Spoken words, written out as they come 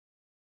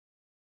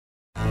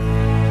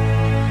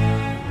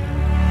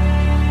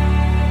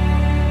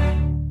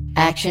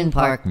Action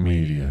Park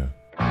Media.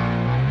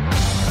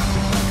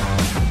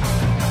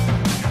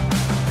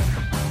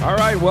 All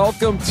right,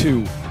 welcome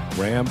to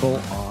Ramble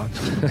On,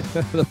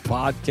 the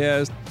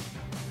podcast,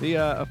 the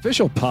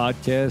official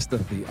podcast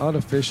of the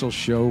unofficial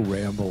show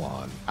Ramble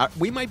On.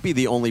 We might be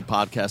the only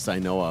podcast I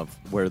know of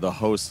where the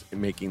host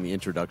making the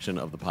introduction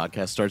of the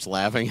podcast starts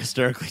laughing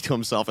hysterically to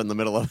himself in the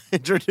middle of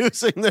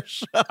introducing the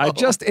show.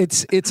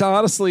 It's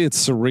honestly,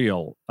 it's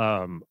surreal.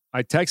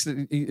 I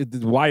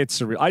texted why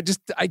it's surreal.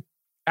 I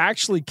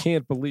actually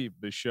can't believe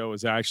this show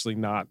is actually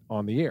not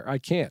on the air. I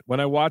can't. When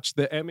I watched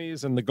the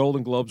Emmys and the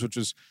Golden Globes, which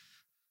was,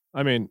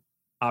 I mean,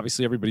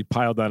 obviously everybody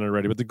piled on it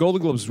already, but the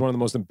Golden Globes is one of the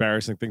most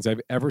embarrassing things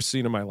I've ever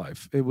seen in my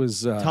life. It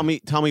was. Tell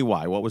me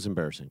why. What was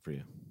embarrassing for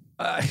you?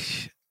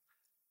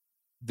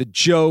 The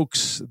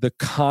jokes, the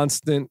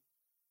constant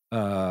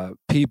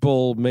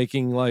people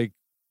making like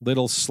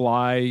little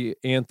sly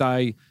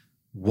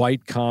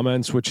anti-white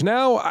comments, which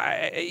now,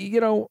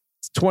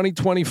 it's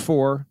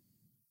 2024.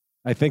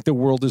 I think the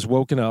world has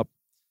woken up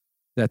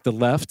that the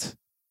left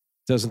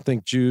doesn't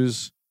think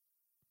Jews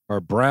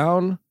are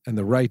brown and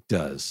the right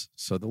does.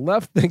 So the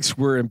left thinks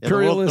we're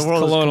imperialist, the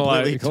world is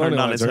completely colonializers. turned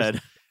on its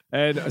head.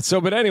 And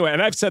so, but anyway,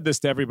 and I've said this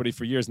to everybody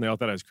for years, and they all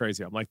thought I was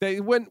crazy. I'm like,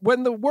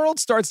 when the world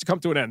starts to come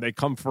to an end, they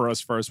come for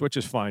us first, which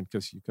is fine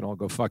because you can all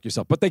go fuck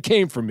yourself. But they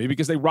came for me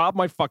because they robbed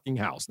my fucking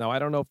house. Now I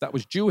don't know if that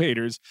was Jew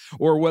haters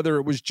or whether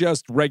it was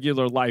just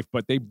regular life.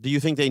 But Do you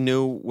think they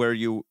knew where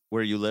you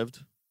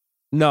lived?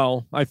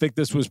 No, I think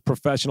this was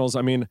professionals.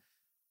 I mean,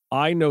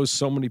 I know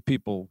so many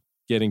people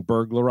getting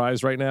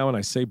burglarized right now, and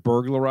I say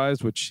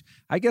burglarized, which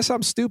I guess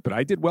I'm stupid.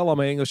 I did well on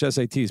my English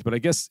SATs, but I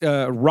guess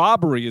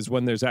robbery is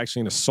when there's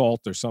actually an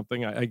assault or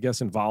something, I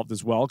guess, involved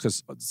as well,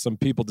 because some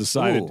people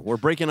decided. Ooh, we're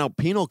breaking out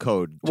penal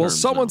code. Well,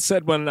 someone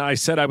said when I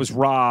said I was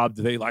robbed,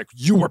 they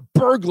you were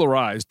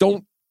burglarized.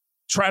 Don't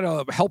try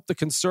to help the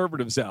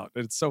conservatives out.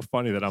 And it's so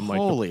funny that I'm like,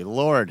 holy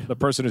Lord, the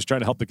person who's trying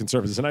to help the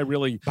conservatives. And I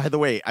really. By the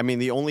way, I mean,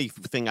 the only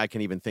thing I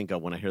can even think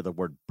of when I hear the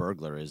word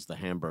burglar is the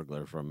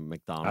Hamburglar from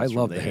McDonald's. I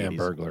love the 80s.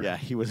 Hamburglar. Yeah,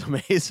 he was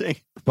amazing.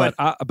 But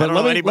let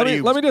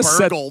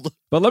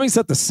me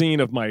set the scene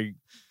of my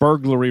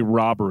burglary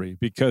robbery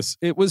because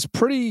it was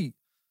pretty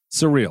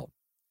surreal.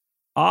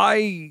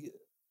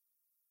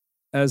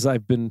 As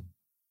I've been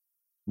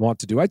want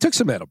to do, I took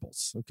some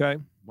edibles. Okay.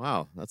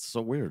 Wow, that's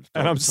so weird.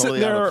 And I'm totally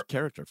sitting there out of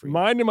character for you.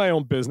 Minding my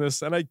own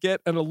business, and I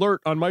get an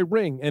alert on my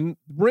Ring. And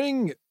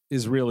Ring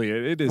is really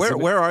it is.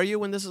 Where are you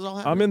when this is all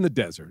happening? I'm in the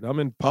desert. I'm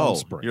in Palm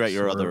Springs. You're at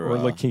your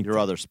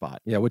other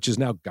spot. Yeah, which is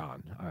now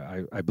gone.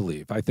 I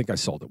believe. I think I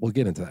sold it. We'll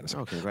get into that in a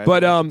second. Okay,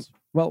 but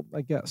well,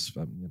 I guess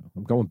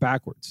I'm going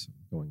backwards.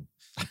 I'll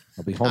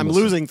be homeless. I'm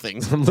losing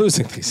things. I'm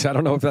losing things. I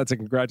don't know if that's a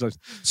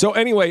congratulations. So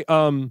anyway,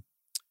 I'm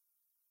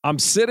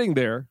sitting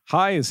there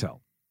high as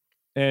hell,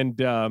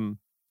 and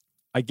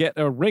I get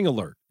a Ring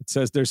alert. It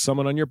says there's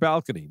someone on your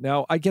balcony.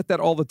 Now, I get that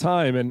all the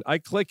time, and I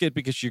click it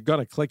because you're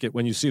going to click it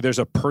when you see there's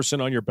a person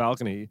on your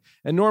balcony.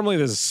 And normally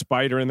there's a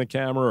spider in the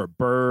camera or a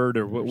bird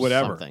or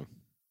whatever. Something.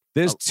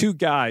 There's two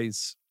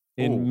guys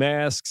in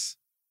masks,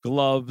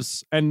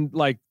 gloves, and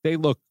they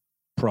look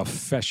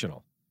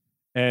professional.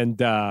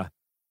 And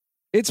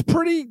it's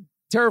pretty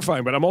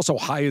terrifying, but I'm also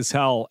high as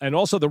hell. And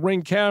also the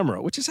Ring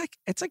camera, which is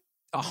it's like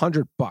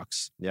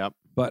 $100. Yep.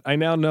 But I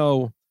now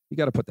know you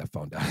got to put that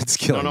phone down. It's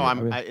killing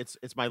me.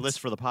 It's my list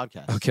for the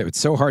podcast. Okay, it's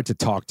so hard to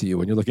talk to you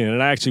when you're looking at it.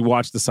 And I actually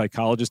watched the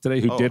psychologist today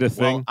who did a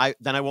thing. Well,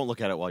 then I won't look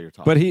at it while you're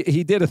talking. But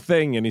he did a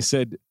thing, and he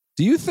said,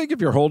 do you think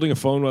if you're holding a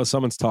phone while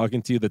someone's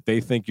talking to you that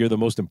they think you're the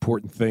most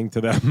important thing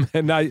to them?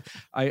 And I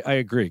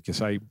agree,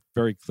 because I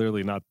very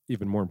clearly not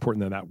even more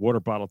important than that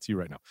water bottle to you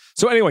right now.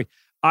 So anyway,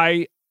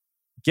 I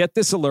get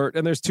this alert,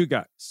 and there's two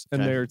guys,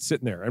 and they're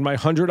sitting there. And my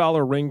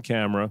 $100 Ring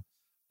camera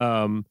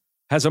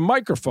has a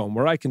microphone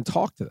where I can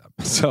talk to them.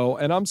 So,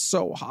 and I'm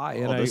so high.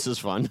 And this is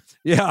fun.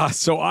 Yeah.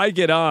 So I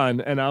get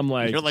on and I'm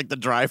like, you're like the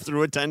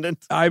drive-through attendant.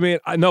 I mean,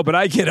 I know, but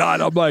I get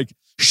on. I'm like,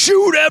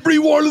 shoot every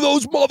one of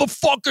those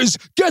motherfuckers.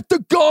 Get the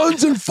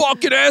guns and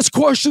fucking ask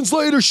questions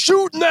later.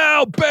 Shoot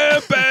now.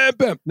 Bam, bam,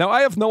 bam. Now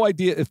I have no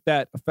idea if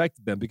that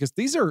affected them because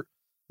these were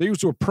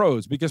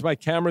pros because my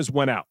cameras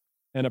went out.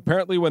 And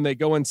apparently when they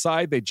go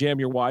inside, they jam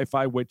your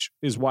Wi-Fi, which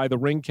is why the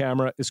Ring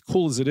camera, as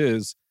cool as it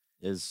is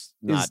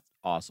not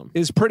awesome.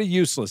 Is pretty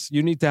useless.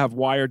 You need to have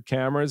wired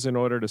cameras in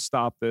order to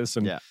stop this.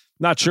 And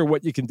not sure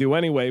what you can do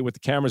anyway with the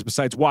cameras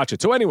besides watch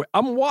it. So anyway,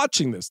 I'm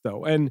watching this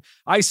though. And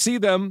I see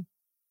them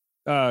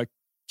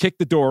kick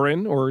the door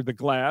in or the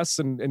glass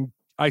and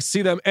I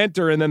see them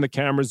enter and then the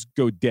cameras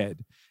go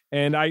dead.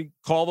 And I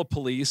call the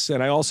police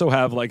and I also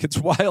have it's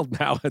wild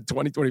now in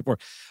 2024.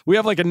 We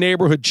have a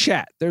neighborhood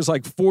chat. There's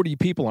 40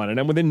 people on it.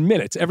 And within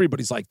minutes,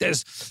 everybody's like,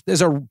 there's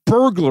a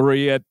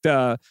burglary at,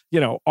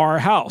 our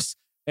house.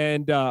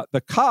 And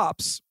the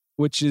cops,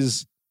 which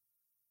is,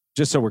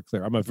 just so we're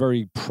clear, I'm a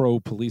very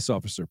pro-police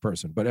officer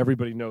person, but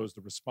everybody knows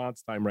the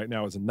response time right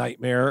now is a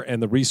nightmare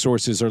and the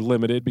resources are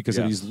limited because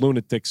of these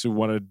lunatics who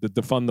wanted to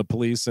defund the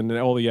police and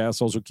all the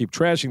assholes who keep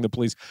trashing the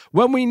police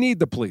when we need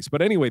the police.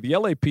 But anyway, the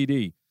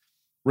LAPD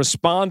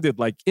responded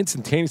like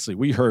instantaneously.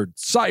 We heard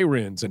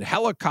sirens and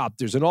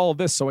helicopters and all of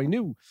this. So I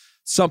knew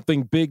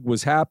something big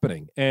was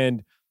happening.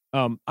 And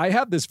I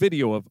have this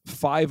video of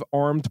 5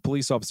 armed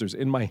police officers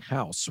in my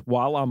house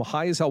while I'm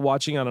high as hell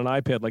watching on an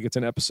iPad like it's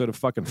an episode of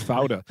fucking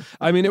Fauda.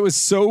 I mean, it was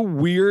so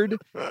weird.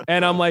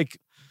 And I'm like,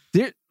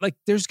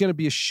 there's going to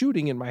be a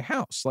shooting in my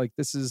house. Like,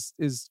 this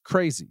is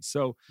crazy.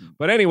 So,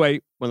 but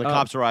anyway. When the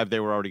cops arrived, they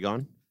were already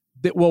gone?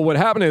 Well, what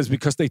happened is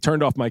because they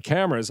turned off my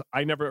cameras,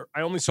 I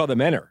only saw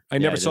them enter. I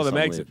never saw them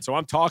exit. Leave. So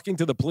I'm talking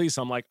to the police.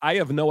 I'm like, I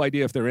have no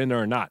idea if they're in there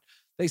or not.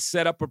 They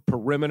set up a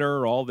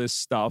perimeter, all this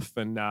stuff.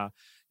 And,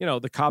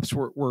 the cops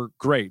were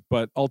great,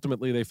 but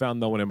ultimately they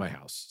found no one in my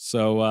house.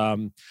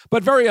 So,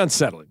 but very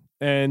unsettling.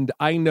 And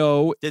I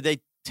know. Did they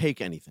take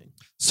anything?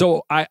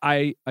 So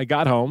I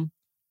got home.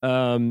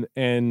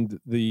 And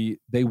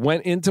they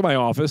went into my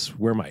office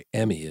where my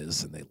Emmy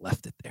is, and they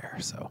left it there.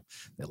 So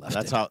they left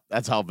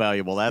That's how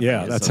valuable that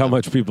yeah, is. that's how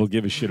much people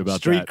give a shit about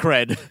street that.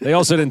 cred. They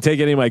also didn't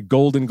take any of my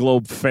Golden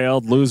Globe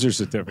failed loser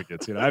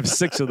certificates. I have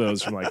 6 of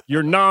those from like,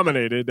 you're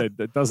nominated.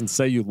 It doesn't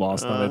say you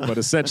lost on it, but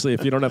essentially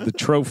if you don't have the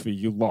trophy,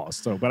 you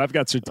lost. So, but I've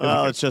got certificates.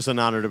 Well, it's just an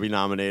honor to be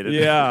nominated.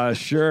 Yeah,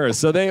 sure.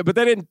 So they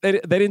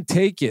didn't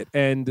take it,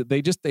 and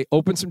they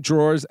opened some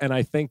drawers, and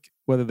I think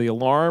whether the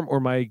alarm or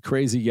my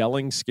crazy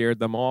yelling scared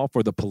them off,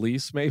 or the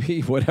police,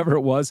 maybe, whatever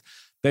it was,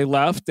 they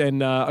left.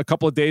 And a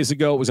couple of days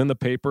ago, it was in the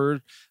paper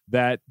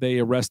that they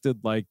arrested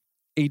like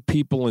 8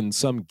 people in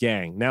some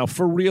gang. Now,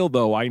 for real,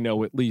 though, I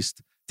know at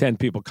least 10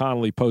 people.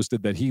 Connolly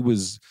posted that he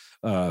was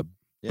over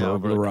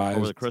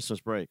the Christmas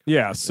break.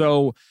 Yeah.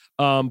 So,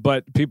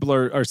 but people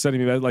are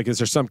sending me that, like, is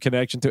there some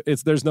connection to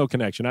it? There's no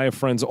connection. I have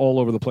friends all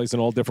over the place in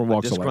all different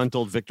walks of life.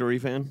 Disgruntled Victory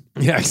fan?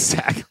 Yeah,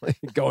 exactly.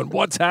 Going,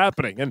 what's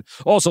happening? And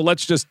also,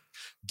 let's just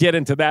get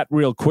into that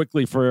real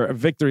quickly for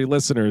Victory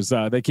listeners.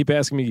 They keep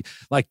asking me,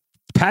 like,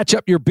 patch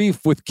up your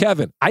beef with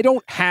Kevin. I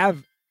don't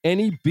have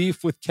any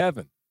beef with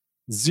Kevin.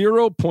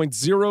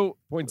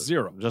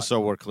 0.0.0. Just so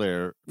we're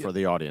clear for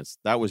the audience,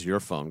 that was your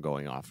phone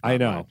going off. I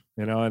know,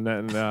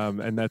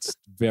 and that's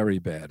very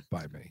bad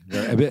by me.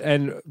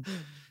 And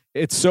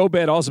it's so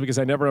bad also because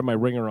I never have my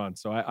ringer on.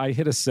 So I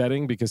hit a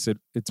setting because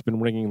it's been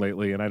ringing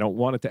lately, and I don't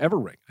want it to ever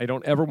ring. I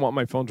don't ever want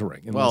my phone to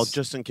ring. Well,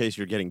 just in case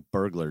you're getting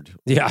burglared.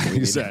 Yeah,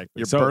 exactly.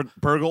 You're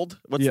burgled?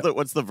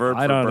 What's the verb?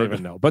 I don't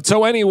even know. But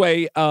so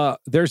anyway,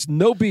 there's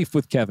no beef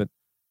with Kevin.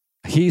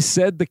 He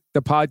said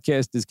the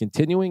podcast is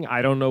continuing.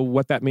 I don't know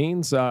what that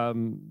means,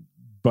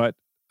 but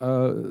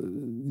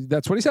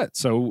that's what he said.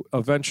 So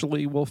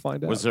eventually we'll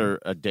find out. Was there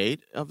a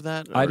date of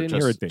that? I didn't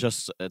hear a date.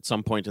 Just at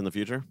some point in the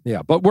future?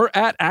 Yeah, but we're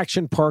at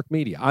Action Park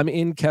Media. I'm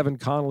in Kevin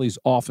Connolly's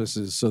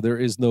offices, so there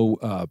is no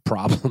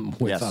problem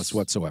with us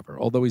whatsoever,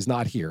 although he's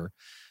not here.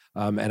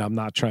 And I'm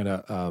not trying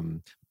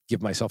to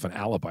give myself an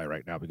alibi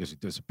right now because he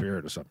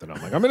disappeared or something. I'm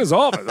like, I'm in his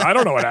office. I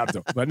don't know what happened to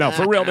him. But no,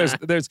 for real,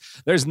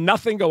 there's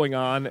nothing going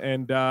on,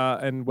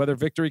 and whether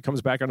Victory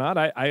comes back or not,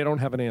 I don't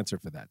have an answer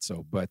for that.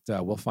 So, but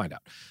we'll find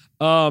out.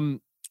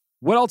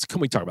 What else can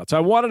we talk about? So I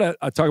wanted to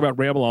talk about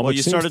Ramble On. Well,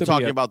 you started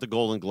talking about the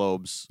Golden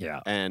Globes, yeah,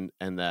 and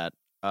that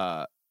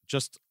I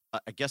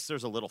guess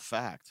there's a little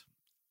fact.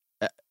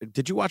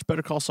 Did you watch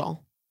Better Call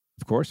Saul?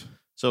 Of course.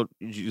 So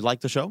you like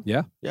the show?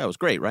 Yeah, it was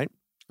great, right?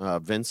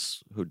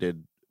 Vince, who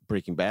did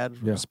Breaking Bad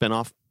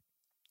spinoff.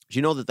 Do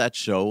you know that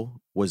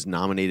show was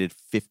nominated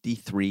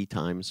 53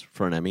 times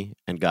for an Emmy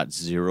and got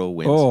 0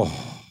 wins?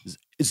 Oh,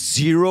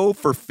 0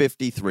 for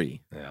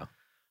 53. Yeah,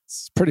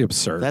 it's pretty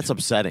absurd. That's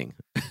upsetting.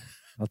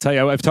 I'll tell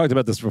you, I've talked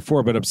about this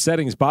before, but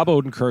upsetting is Bob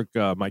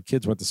Odenkirk. My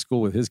kids went to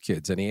school with his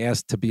kids, and he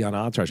asked to be on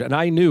Entourage. And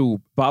I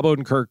knew Bob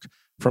Odenkirk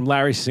from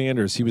Larry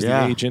Sanders. He was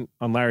the agent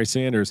on Larry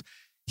Sanders.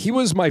 He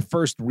was my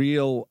first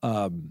real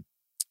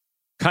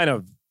kind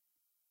of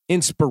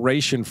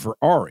inspiration for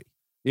Ari.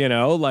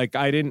 Like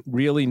I didn't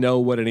really know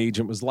what an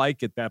agent was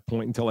like at that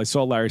point until I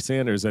saw Larry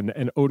Sanders, and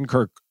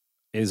Odenkirk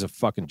is a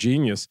fucking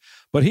genius.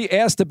 But he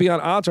asked to be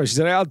on Entourage. He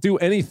said, I'll do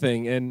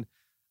anything. And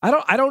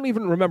I don't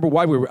even remember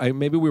why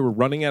maybe we were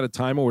running out of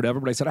time or whatever,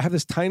 but I said, I have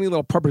this tiny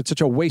little part, but it's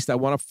such a waste. I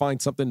want to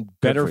find something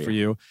better for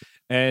you.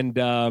 And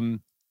now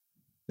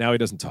he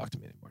doesn't talk to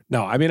me anymore.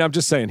 No, I mean, I'm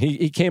just saying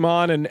he came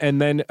on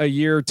and then a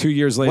year, 2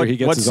 years later, he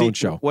gets his own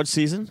show. What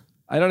season?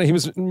 I don't know. He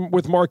was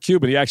with Mark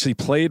Cuban. He actually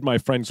played my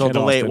friend Ken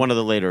Austin. One of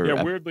the later.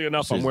 Yeah, weirdly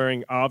enough, season. I'm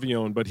wearing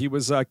Avion, but he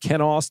was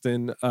Ken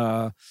Austin,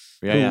 who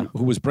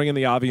was bringing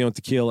the Avion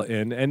tequila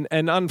in.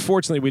 And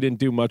unfortunately, we didn't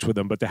do much with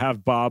him. But to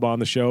have Bob on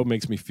the show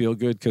makes me feel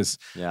good because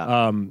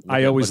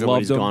I always loved him. What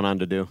he's gone on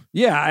to do.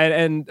 Yeah,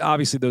 and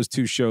obviously those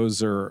two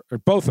shows are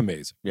both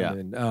amazing. Yeah.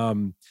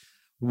 And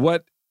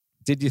what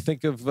did you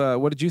think of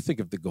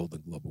the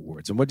Golden Globe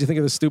Awards, and what did you think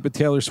of the stupid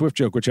Taylor Swift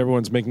joke, which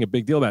everyone's making a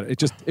big deal about?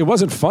 It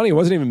wasn't funny. It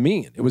wasn't even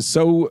mean. It was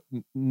so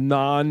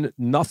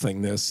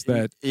nothingness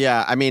that.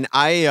 Yeah, I mean,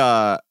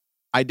 I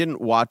didn't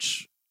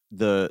watch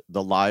the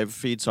live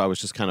feed, so I was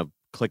just kind of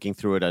clicking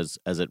through it as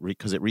it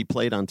because it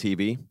replayed on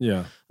TV.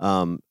 Yeah.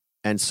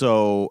 And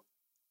so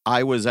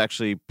I was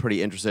actually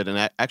pretty interested,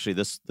 and actually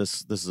this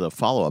is a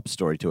follow-up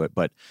story to it,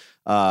 but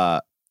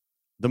the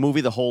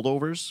movie The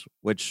Holdovers,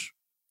 which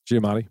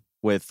Giamatti.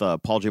 with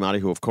Paul Giamatti,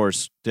 who of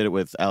course did it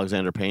with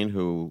Alexander Payne,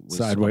 who was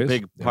Sideways. a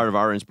big part of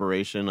our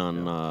inspiration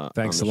on.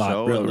 Thanks on the a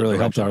lot. show Really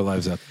helped our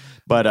lives out.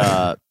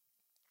 But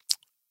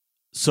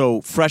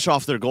so fresh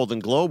off their Golden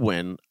Globe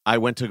win, I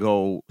went to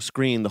go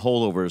screen The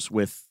Holdovers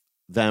with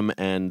them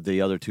and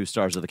the other 2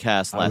 stars of the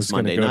cast last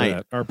Monday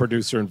night. Our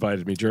producer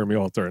invited me, Jeremy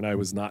Alter, and I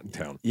was not in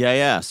town.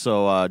 Yeah.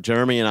 So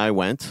Jeremy and I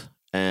went,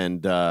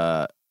 and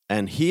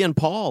he and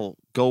Paul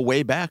go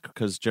way back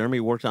because Jeremy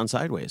worked on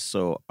Sideways.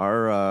 So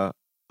our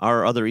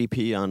other EP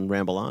on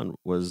Ramble On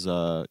was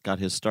got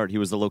his start. He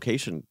was the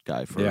location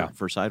guy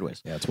for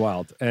Sideways. Yeah, it's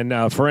wild.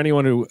 And for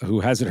anyone who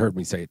hasn't heard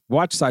me say it,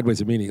 watch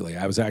Sideways immediately.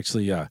 I was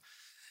actually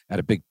at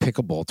a big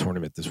pickleball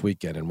tournament this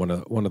weekend, and one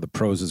of the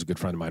pros is a good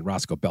friend of mine,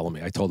 Roscoe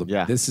Bellamy. I told him,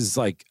 this is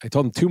like, I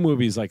told him 2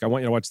 movies, like, I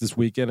want you to watch this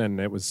weekend, and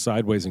it was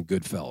Sideways and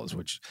Goodfellas,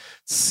 which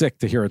sick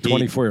to hear a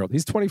 24-year-old.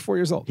 He's 24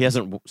 years old. He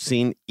hasn't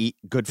seen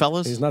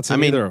Goodfellas? He's not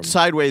seen either of them.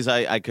 Sideways,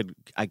 I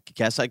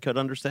guess I could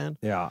understand.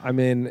 Yeah, I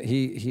mean,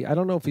 he I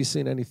don't know if he's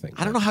seen anything.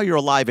 I don't know how you're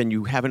alive and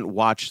you haven't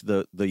watched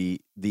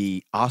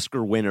the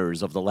Oscar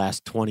winners of the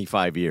last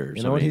 25 years.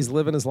 You know what? He's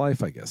living his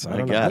life, I guess. I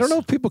don't know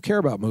if people care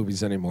about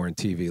movies anymore in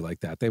TV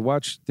like that.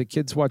 The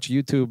kids watch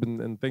YouTube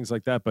and things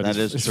like that. But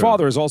his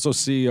father is also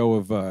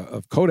CEO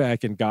of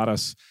Kodak and got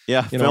us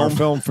our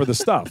film for the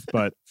stuff.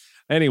 But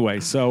anyway,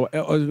 so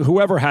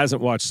whoever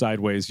hasn't watched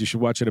Sideways, you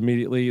should watch it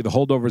immediately. The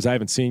Holdovers I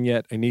haven't seen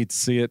yet. I need to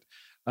see it.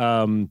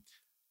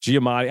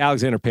 Giamatti,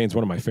 Alexander Payne's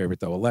one of my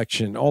favorite though.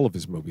 Election, all of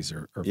his movies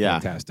are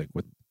fantastic.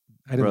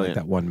 I didn't like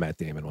that one Matt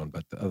Damon one,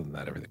 but other than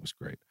that, everything was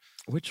great.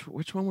 Which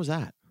one was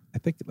that? I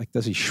think, like,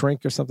 does he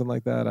shrink or something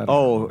like that? I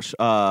don't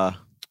know.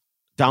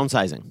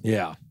 Downsizing.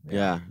 Yeah.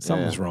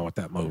 Something's wrong with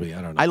that movie.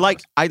 I don't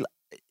know.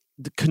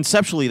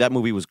 Conceptually, that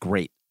movie was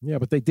great. Yeah,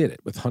 but they did it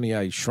with Honey,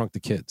 I Shrunk the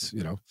Kids,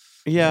 you know?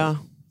 Yeah,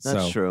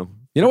 that's true.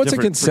 You know what's a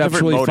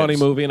conceptually funny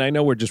movie? And I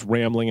know we're just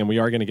rambling, and we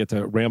are going to get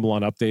to Ramble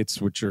On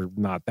updates, which are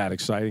not that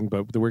exciting,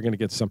 but we're going to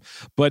get to some.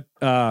 But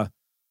do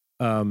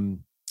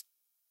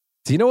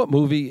you know what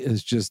movie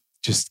is just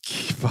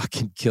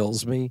fucking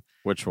kills me?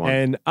 Which one?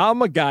 And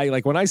I'm a guy,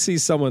 like, when I see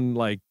someone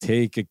like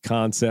take a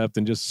concept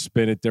and just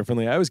spin it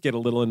differently, I always get a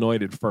little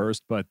annoyed at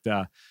first, but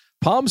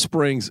Palm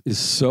Springs is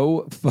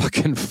so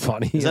fucking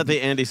funny. Is that the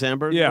Andy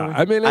Samberg? Yeah. movie?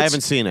 I mean, I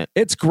haven't seen it.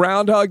 It's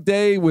Groundhog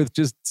Day with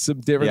just some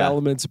different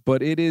elements,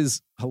 but it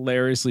is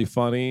hilariously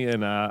funny.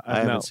 And I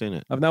haven't seen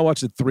it. I've now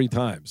watched it 3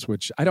 times,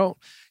 which I don't.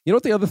 You know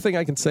what the other thing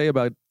I can say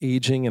about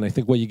aging, and I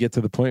think when you get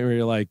to the point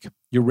where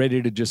you're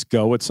ready to just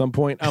go at some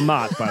point. I'm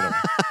not, by the way.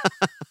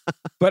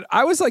 But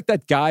I was like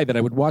that guy that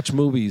I would watch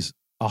movies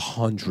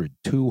 100,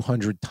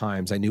 200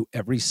 times. I knew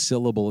every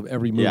syllable of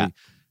every movie. Yeah.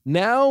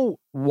 Now,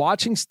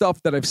 watching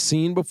stuff that I've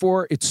seen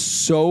before, it's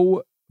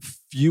so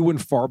few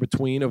and far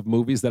between of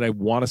movies that I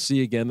want to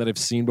see again that I've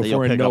seen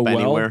before and know well.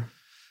 Anywhere.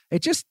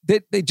 It just,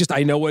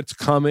 I know what's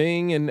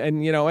coming. And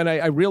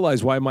I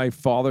realized why my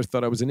father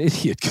thought I was an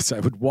idiot, because I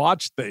would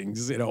watch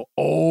things,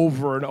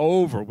 over and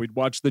over. We'd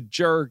watch The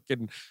Jerk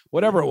and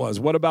whatever it was.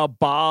 What About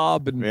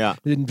Bob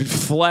and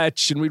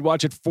Fletch? And we'd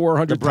watch it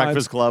 400 times. The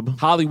Breakfast Club.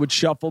 Hollywood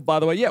Shuffle, by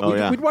the way.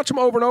 We'd watch them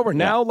over and over.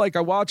 Now, I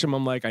watch them,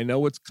 I'm like, I know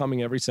what's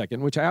coming every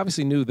second, which I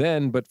obviously knew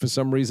then, but for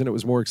some reason it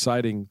was more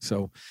exciting.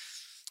 So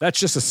that's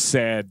just a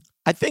sad.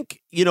 I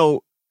think,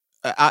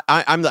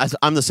 I'm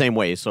the same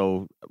way.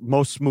 So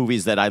most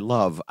movies that I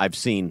love, I've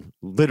seen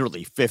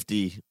literally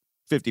 50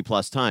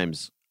 plus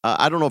times.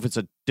 I don't know if it's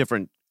a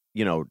different,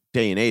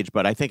 day and age,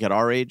 but I think at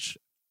our age,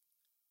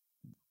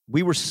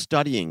 we were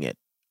studying it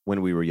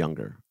when we were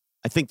younger.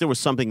 I think there was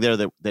something there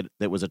that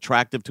was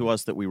attractive to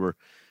us that we were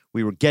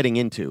getting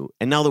into.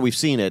 And now that we've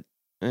seen it,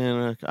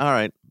 all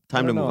right,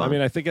 time to move on. I mean,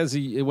 I think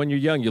when you're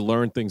young, you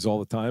learn things all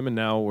the time, and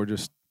now we're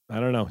just. I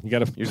don't know. You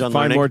got to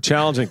find more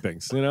challenging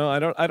things. I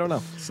don't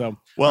know. So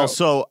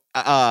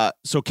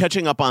so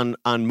catching up on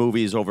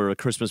movies over a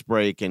Christmas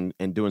break and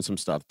doing some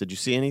stuff. Did you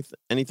see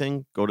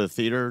anything? Go to the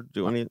theater?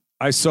 Do any?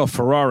 I saw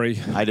Ferrari.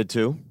 I did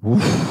too.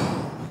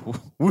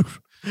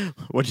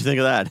 What'd you think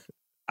of that?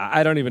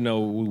 I don't even know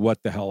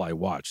what the hell I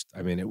watched.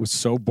 I mean, it was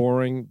so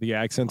boring. The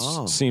accents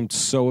seemed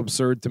so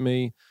absurd to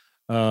me.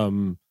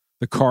 The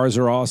cars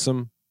are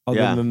awesome.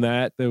 Other than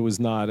that, there was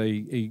not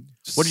a.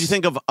 What did you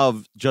think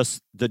of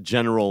just the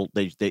general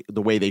the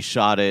way they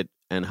shot it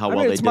and how well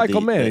they did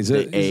Michael Mann. He's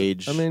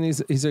age?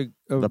 He's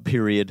the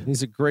period.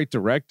 He's a great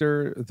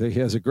director. He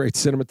has a great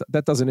cinema.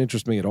 That doesn't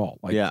interest me at all.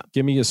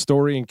 Give me a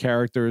story and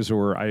characters,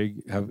 or I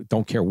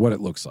don't care what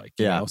it looks like.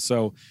 You know?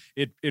 So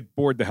it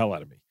bored the hell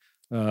out of me.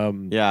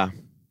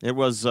 It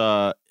was.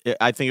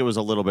 I think it was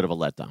a little bit of a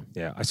letdown.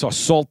 Yeah, I saw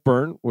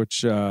Saltburn,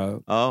 which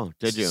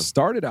did you?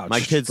 Started out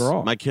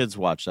strong. My kids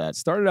watched that.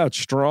 Started out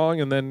strong,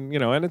 and then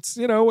and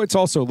it's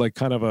also like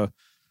kind of a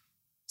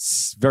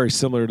very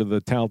similar to The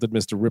Talented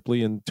Mr.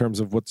 Ripley in terms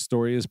of what the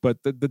story is. But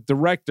the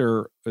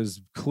director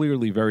is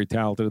clearly very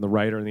talented, and the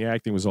writer and the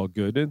acting was all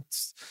good.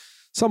 It's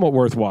somewhat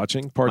worth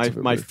watching.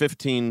 My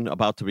 15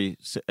 about to be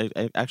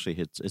actually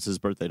it's his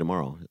birthday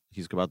tomorrow.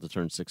 He's about to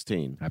turn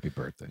 16. Happy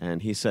birthday!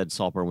 And he said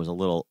Saltburn was a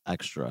little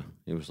extra.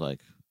 He was like.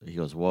 He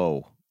goes,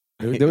 whoa.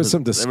 There was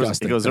some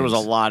disgusting. Because there was a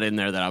lot in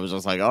there that I was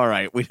just like, all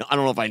right, I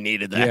don't know if I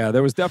needed that. Yeah,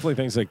 there was definitely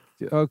things like,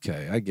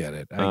 okay, I get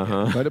it,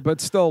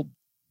 but still,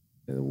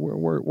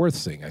 worth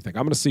seeing. I think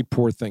I'm going to see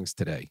Poor Things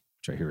today,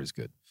 which I hear is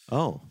good.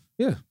 Oh,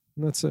 yeah,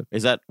 that's it.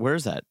 Where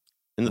is that?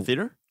 In the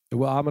theater?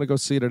 Well, I'm going to go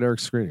see it at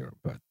Eric's screening room,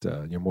 but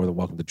you're more than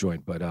welcome to join.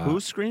 But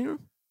whose screening room?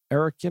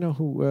 Eric,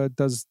 who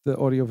does the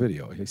audio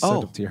video. He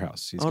sent it to your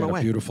house. He's got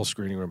a beautiful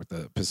screening room at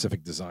the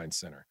Pacific Design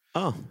Center.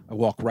 Oh. I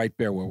walk right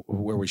there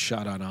where we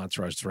shot on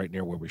Entourage. It's right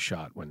near where we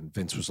shot when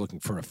Vince was looking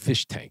for a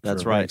fish tank.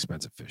 That's very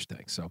expensive fish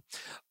tank. So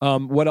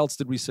what else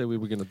did we say we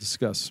were going to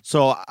discuss?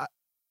 So,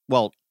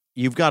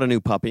 you've got a new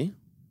puppy.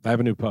 I have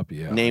a new puppy,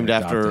 yeah. Named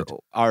after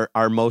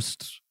our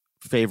most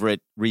favorite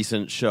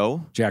recent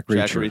show, Jack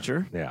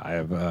Reacher. Yeah, I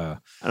have. And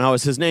how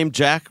is his name?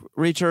 Jack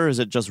Reacher? Or is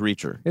it just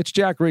Reacher? It's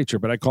Jack Reacher,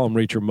 but I call him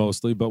Reacher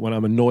mostly. But when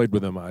I'm annoyed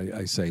with him,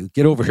 I say,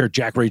 "Get over here,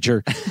 Jack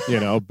Reacher."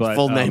 But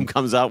full name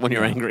comes out when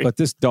you're angry. But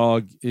this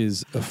dog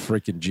is a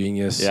freaking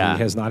genius. Yeah.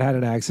 He has not had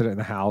an accident in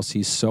the house.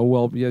 He's so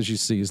well, as you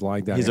see, he's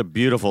lying down. He's a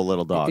beautiful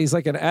little dog. He's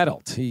like an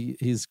adult.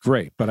 He's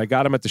great. But I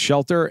got him at the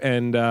shelter,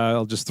 and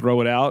I'll just throw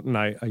it out. And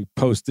I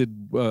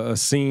posted a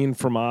scene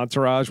from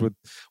Entourage with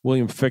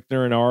William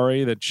Fichtner and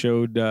Ari that showed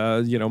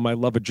my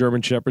love of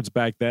German Shepherds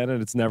back then,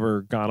 and it's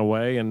never gone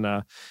away. And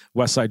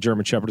Westside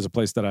German Shepherd is a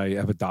place that I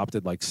have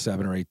adopted like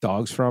 7 or 8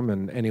 dogs from,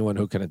 and anyone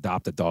who can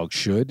adopt a dog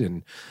should.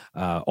 And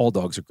all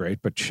dogs are great,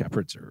 but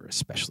Shepherds are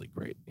especially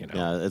great.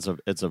 Yeah,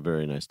 it's a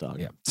very nice dog.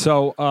 Yeah.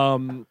 So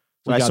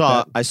I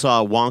saw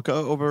Wonka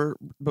over.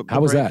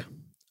 How was that?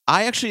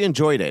 I actually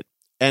enjoyed it,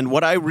 and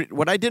what I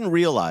didn't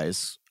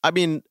realize. I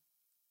mean,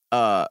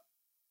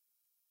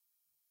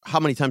 how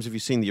many times have you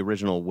seen the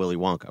original Willy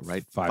Wonka?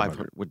 Right,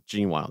 500 with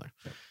Gene Wilder.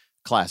 Yeah.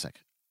 Classic.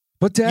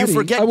 But Daddy, you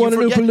forget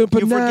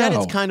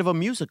it's kind of a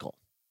musical.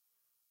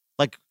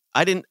 Like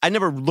I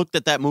never looked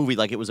at that movie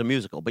like it was a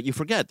musical, but you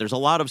forget there's a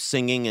lot of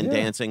singing and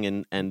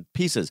dancing and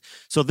pieces.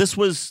 So this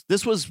was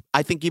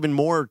I think even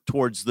more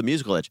towards the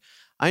musical edge.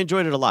 I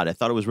enjoyed it a lot. I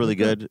thought it was really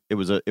good. It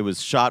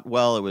was shot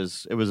well. It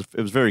was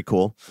very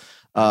cool.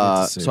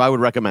 So I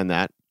would recommend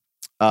that.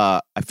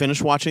 I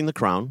finished watching The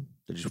Crown.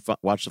 Did you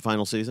watch the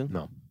final season?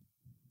 No.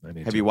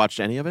 Have you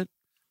watched any of it?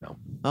 No.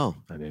 Oh,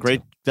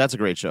 great! That's a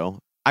great show.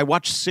 I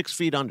watched 6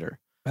 Feet Under.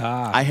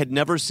 I had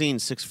never seen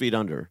 6 Feet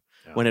Under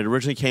when it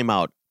originally came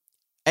out.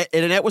 And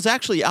it was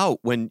actually out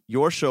when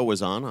your show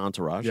was on,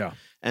 Entourage,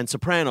 and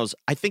Sopranos.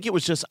 I think it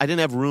was just, I didn't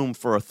have room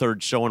for a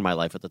third show in my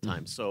life at the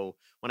time. So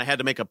when I had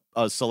to make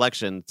a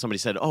selection, somebody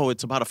said, oh,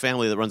 it's about a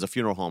family that runs a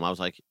funeral home. I was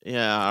like,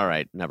 yeah, all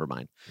right, never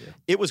mind. Yeah.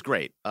 It was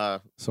great.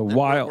 So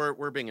Wild.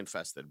 We're being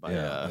infested by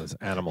there's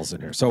animals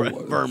in here. So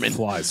vermin.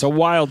 Flies. So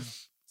Wild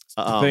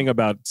thing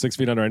about 6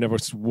 Feet Under, I never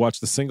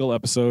watched a single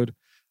episode.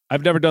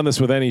 I've never done this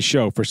with any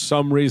show. For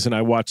some reason,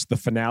 I watched the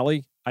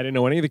finale. I didn't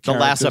know any of the characters.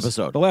 The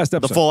last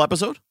episode. The full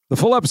episode? The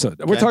full episode.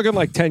 Okay. We're talking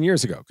like 10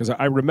 years ago because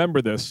I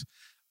remember this.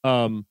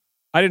 I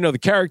didn't know the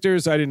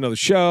characters. I didn't know the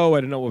show. I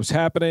didn't know what was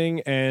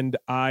happening. And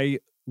I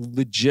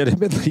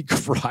legitimately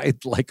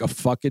cried like a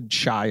fucking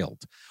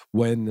child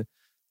when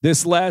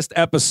this last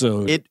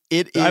episode. It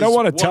is. I don't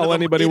want to tell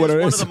anybody what it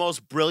is. One of the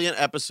most brilliant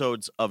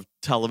episodes of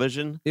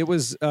television. It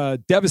was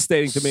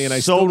devastating to me, and I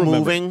so still remember.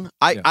 Moving.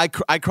 I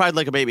cried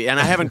like a baby, and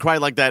I haven't cried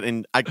like that,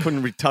 and I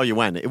couldn't tell you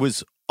when. It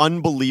was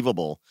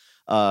unbelievable.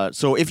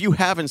 So if you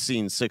haven't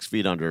seen 6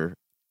 Feet Under,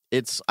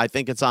 I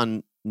think it's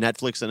on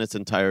Netflix in its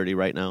entirety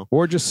right now.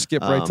 Or just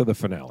skip right to the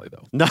finale,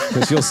 though. No,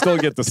 because you'll still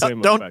get the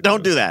same.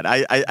 Don't do that.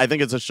 I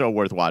think it's a show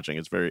worth watching.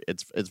 It's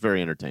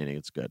very entertaining.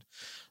 It's good.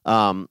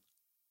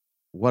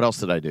 What else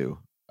did I do?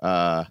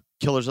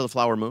 Killers of the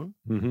Flower Moon.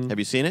 Mm-hmm. Have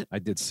you seen it? I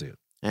did see it.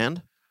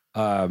 And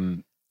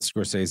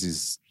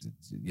Scorsese's,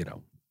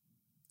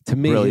 to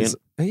me,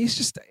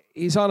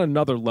 he's on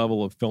another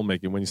level of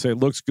filmmaking. When you say it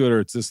looks good or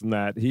it's this and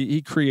that,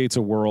 he creates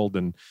a world,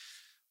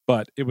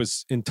 but it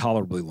was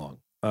intolerably long.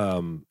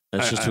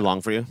 It's just too long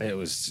for you? It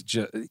was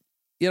just,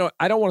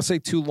 I don't want to say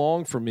too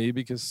long for me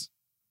because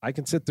I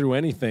can sit through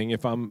anything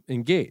if I'm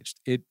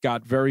engaged. It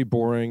got very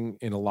boring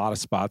in a lot of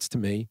spots to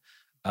me.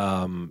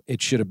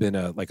 It should have been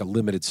a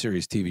limited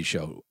series TV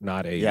show,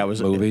 not a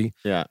movie.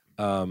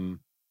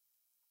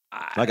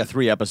 Like a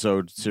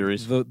 3-episode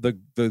series. The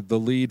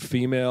lead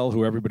female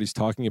who everybody's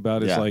talking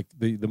about is like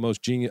the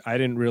most genius. I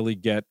didn't really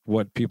get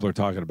what people are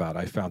talking about.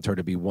 I found her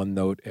to be one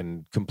note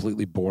and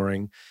completely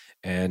boring.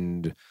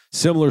 And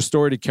similar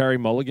story to Carey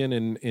Mulligan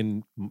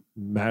in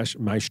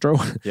Maestro.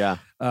 Yeah.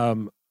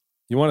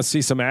 You want to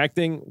see some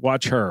acting?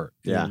 Watch her.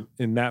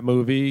 In that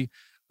movie,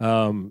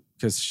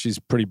 because she's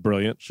pretty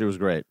brilliant. She was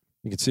great.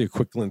 You can see a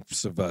quick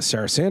glimpse of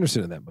Sarah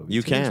Sanderson in that movie.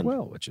 You can, as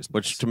well,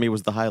 which to me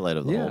was the highlight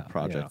of the whole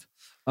project.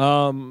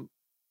 And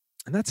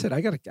that's it.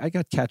 I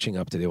got catching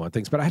up to do on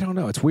things, but I don't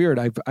know. It's weird.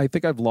 I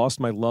think I've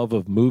lost my love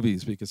of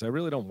movies because I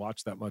really don't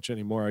watch that much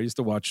anymore. I used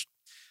to watch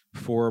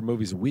 4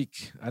 movies a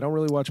week. I don't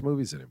really watch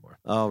movies anymore.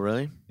 Oh,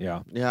 really?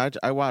 Yeah. Yeah.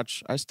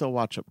 I still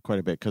watch quite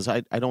a bit because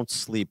I don't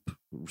sleep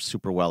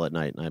super well at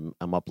night, and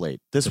I'm up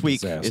late. This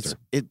week,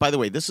 by the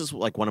way, this is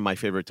like one of my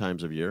favorite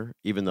times of year,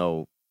 even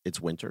though it's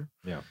winter.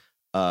 Yeah.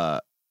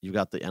 You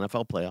got the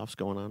NFL playoffs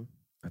going on.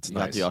 That's you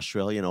nice. got the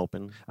Australian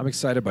Open. I'm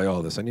excited by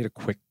all this. I need a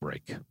quick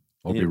break.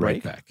 I'll be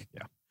right back.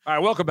 Yeah. All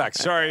right, welcome back.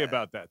 Sorry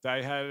about that.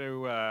 I had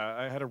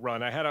to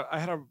run. I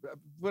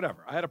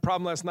had a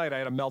problem last night. I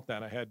had a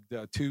meltdown. I had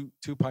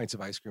two pints of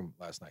ice cream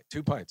last night.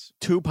 2 pints.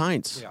 2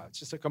 pints. Yeah, it's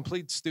just a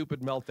complete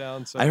stupid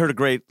meltdown. So I heard a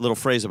great little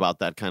phrase about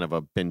that kind of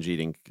a binge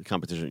eating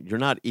competition. You're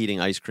not eating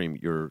ice cream.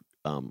 You're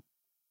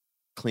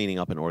cleaning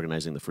up and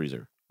organizing the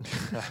freezer.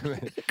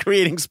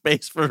 Creating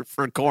space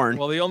for corn.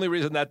 Well, the only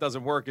reason that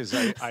doesn't work is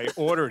I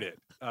ordered it.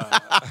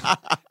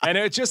 And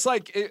it's just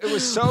like, it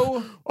was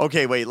so...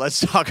 Okay, wait, let's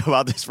talk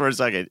about this for a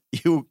second.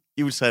 You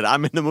said,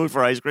 I'm in the mood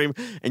for ice cream,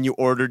 and you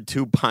ordered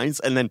 2 pints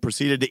and then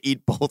proceeded to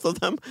eat both of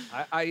them?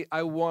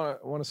 I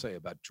want to say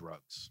about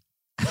drugs.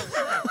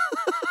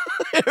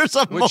 There's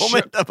a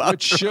moment about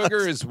drugs.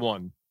 Sugar is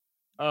one.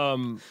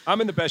 I'm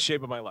in the best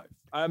shape of my life.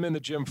 I'm in the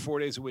gym 4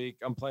 days a week.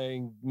 I'm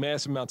playing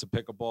massive amounts of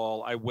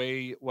pickleball. I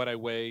weigh what I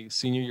weigh.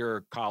 Senior year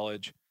of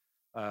college.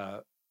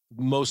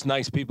 Most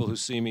nice people who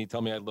see me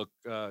tell me I look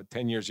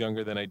 10 years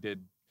younger than I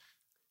did.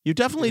 You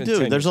definitely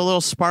do. There's a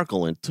little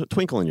sparkle and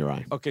twinkle in your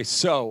eye. Okay,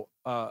 so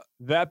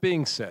that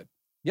being said,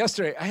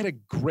 yesterday I had a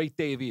great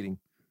day of eating.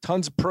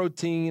 Tons of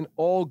protein,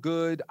 all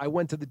good. I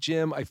went to the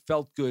gym. I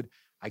felt good.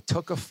 I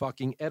took a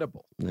fucking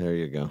edible. There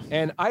you go.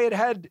 And I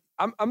had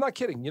I'm not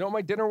kidding. You know what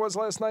my dinner was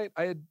last night?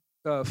 I had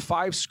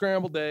 5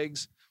 scrambled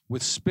eggs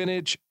with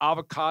spinach,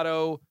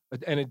 avocado,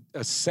 and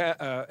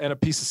a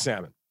piece of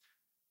salmon.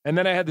 And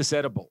then I had this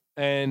edible.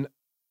 And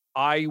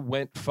I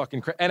went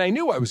fucking crazy. And I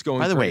knew I was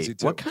going crazy, By the way,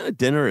 too. what kind of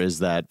dinner is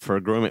that for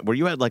a grown man? Were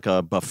you at like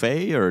a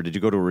buffet or did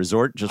you go to a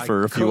resort just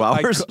for a few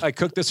hours? I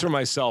cooked this for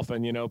myself.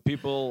 And,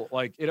 people,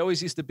 like, it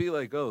always used to be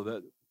like,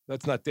 oh,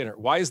 that's not dinner.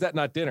 Why is that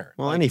not dinner?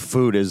 Well, any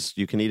food is,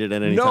 you can eat it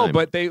at any No, time.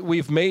 but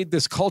we've made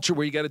this culture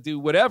where you got to do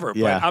whatever.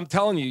 Yeah. But I'm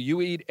telling you,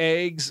 you eat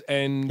eggs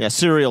and... Yeah,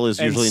 cereal is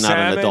usually not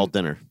an adult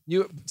dinner.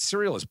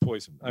 Cereal is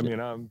poison. I mean,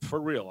 I'm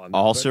for real on that.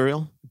 All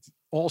cereal?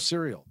 All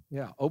cereal.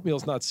 Yeah.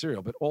 Oatmeal's not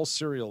cereal, but all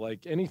cereal,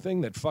 like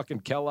anything that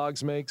fucking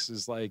Kellogg's makes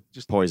is like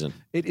just... Poison.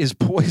 It is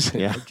poison.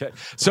 Yeah. Okay.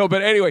 So,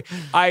 but anyway,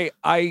 I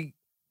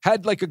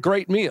had like a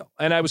great meal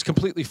and I was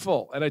completely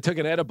full and I took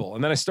an edible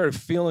and then I started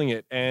feeling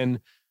it and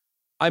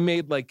I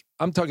made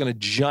I'm talking a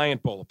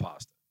giant bowl of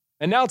pasta.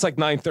 And now it's like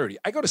 9:30.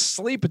 I go to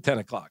sleep at 10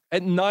 o'clock.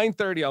 At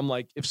 9:30, I'm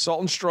like, if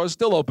Salt and Straw is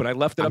still open, I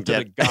left it up to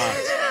the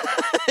gods.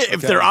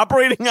 If their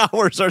operating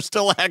hours are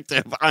still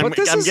active, I'm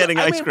getting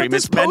ice cream.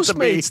 This it's meant to be.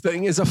 Postmates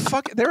thing is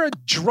they're a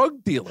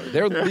drug dealer.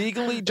 They're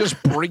legally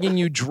just bringing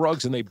you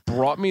drugs, and they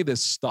brought me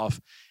this stuff.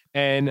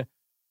 And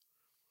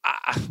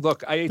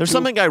look, there's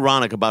something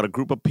ironic about a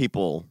group of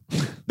people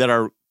that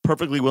are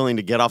perfectly willing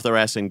to get off their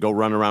ass and go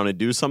run around and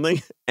do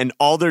something, and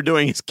all they're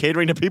doing is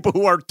catering to people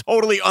who are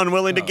totally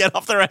unwilling to get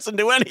off their ass and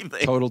do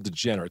anything. Total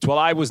degenerates. Well,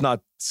 I was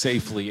not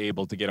safely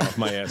able to get off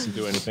my ass and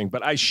do anything,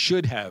 but I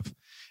should have.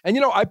 And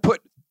I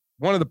put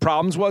one of the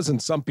problems was, and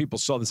some people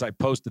saw this, I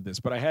posted this,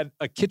 but I had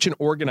a kitchen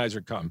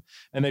organizer come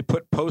and they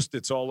put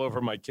Post-its all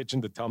over my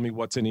kitchen to tell me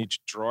what's in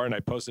each drawer. And I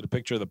posted a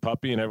picture of the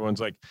puppy and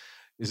everyone's like,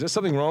 is there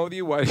something wrong with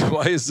you? Why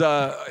is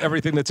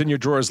everything that's in your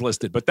drawers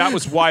listed? But that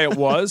was why it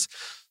was.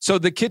 So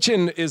the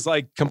kitchen is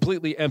like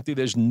completely empty.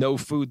 There's no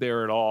food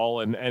there at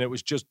all. And it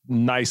was just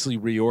nicely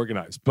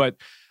reorganized. But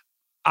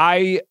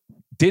I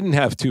didn't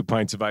have 2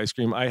 pints of ice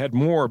cream. I had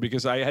more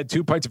because I had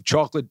 2 pints of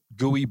chocolate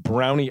gooey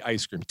brownie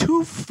ice cream.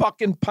 2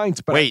 fucking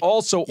pints. But wait, I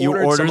also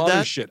ordered some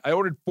other shit. I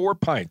ordered 4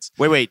 pints.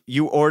 Wait.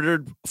 You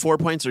ordered 4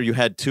 pints or you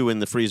had 2 in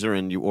the freezer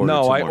and you ordered 2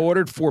 more? No, I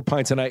ordered 4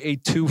 pints and I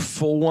ate 2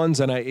 full ones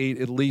and I ate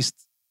at least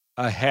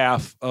a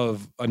half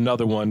of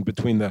another one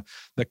between the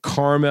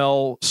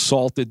caramel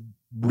salted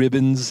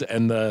ribbons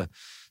and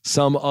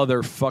some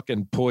other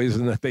fucking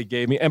poison that they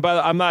gave me. And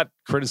I'm not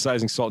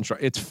criticizing Salt and Straw.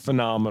 It's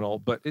phenomenal,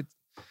 but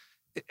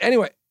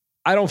anyway,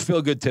 I don't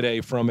feel good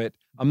today from it.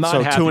 I'm not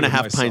happy with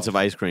myself. 2.5 pints of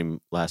ice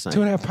cream last night.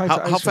 2.5 pints of ice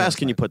cream. How fast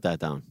can you put that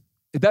down?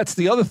 That's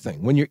the other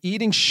thing. When you're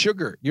eating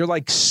sugar, you're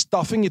like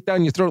stuffing it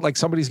down your throat like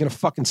somebody's going to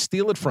fucking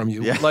steal it from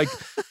you. Yeah. Like,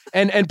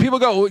 and people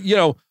go,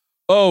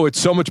 oh, it's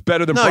so much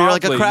better than broccoli. No, you're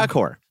like a crack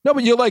whore. No,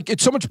 but you're like,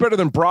 it's so much better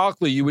than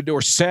broccoli.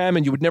 Or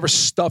salmon. You would never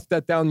stuff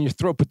that down your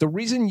throat. But the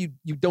reason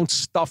you don't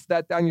stuff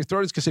that down your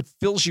throat is because it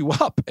fills you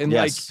up. And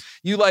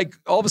you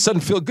all of a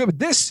sudden feel good. But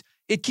this,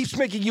 it keeps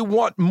making you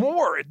want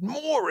more and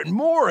more and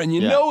more. And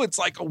it's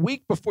like a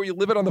week before you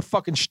live it on the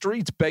fucking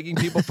streets begging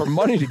people for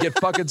money to get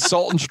fucking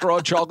Salt and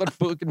Straw chocolate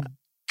fucking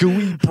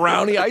gooey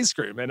brownie ice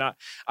cream. And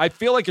I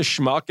feel like a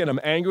schmuck and I'm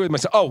angry with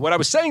myself. Oh, what I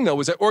was saying though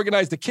was I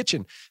organized the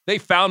kitchen. They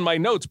found my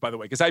notes, by the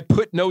way, because I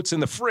put notes in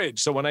the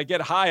fridge. So when I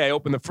get high, I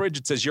open the fridge.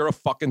 It says, you're a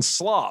fucking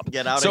slob.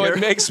 Get out of here. So it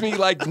makes me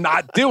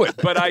not do it.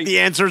 But the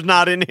answer's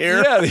not in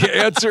here. Yeah, the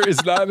answer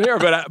is not in here.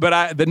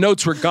 But the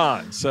notes were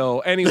gone.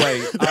 So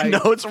anyway.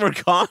 Notes were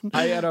gone?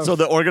 So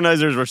the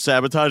organizers were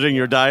sabotaging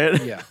your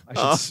diet? Yeah,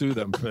 I should sue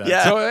them for that.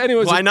 Yeah. So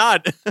anyways. Why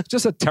not?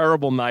 Just a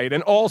terrible night.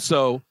 And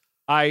also,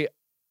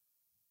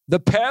 The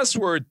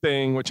password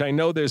thing, which I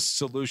know there's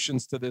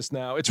solutions to this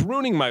now, it's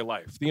ruining my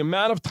life. The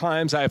amount of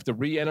times I have to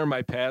re-enter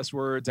my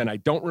passwords and I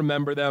don't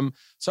remember them.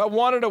 So I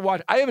wanted to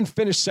watch. I haven't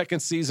finished second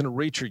season of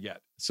Reacher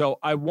yet. So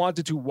I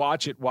wanted to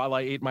watch it while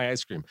I ate my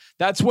ice cream.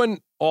 That's when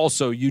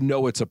also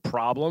it's a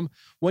problem.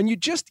 When you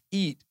just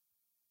eat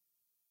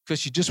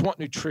because you just want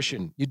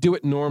nutrition, you do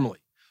it normally.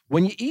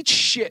 When you eat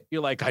shit,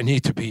 you're like, I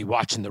need to be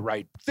watching the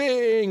right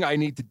thing. I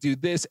need to do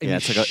this. And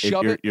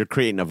you're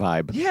creating a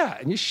vibe. Yeah,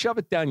 and you shove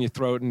it down your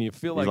throat and you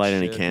feel like light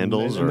shit. any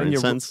candles or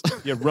incense?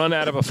 You run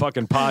out of a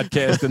fucking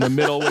podcast in the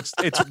middle, which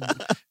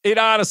it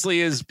honestly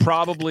is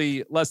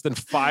probably less than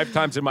 5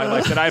 times in my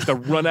life that I have to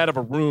run out of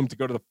a room to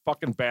go to the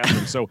fucking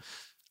bathroom. So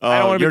I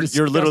don't want to be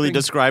you're literally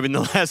describing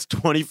the last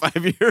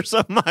 25 years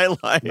of my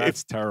life.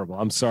 That's terrible.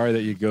 I'm sorry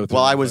that you go through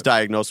Well, I was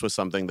diagnosed with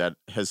something that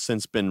has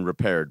since been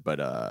repaired,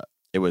 but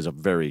it was a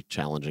very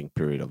challenging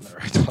period of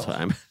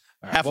time.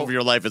 Half of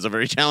your life is a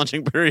very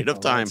challenging period of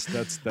time.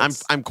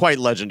 I'm quite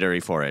legendary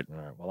for it. All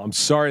right. Well, I'm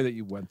sorry that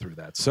you went through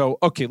that. So,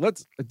 okay,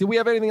 do we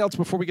have anything else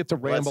before we get to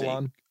ramble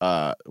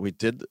on? We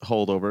did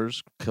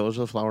Holdovers, Killers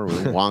of the Flower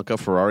Moon, Wonka,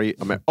 Ferrari.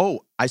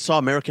 I saw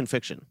American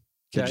Fiction.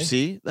 Did you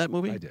see that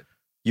movie? I did.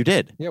 You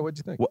did? Yeah, what'd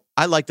you think? Well,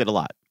 I liked it a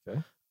lot.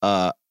 Okay.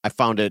 I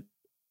found it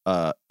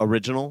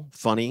original,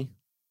 funny,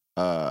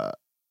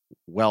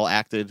 well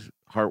acted,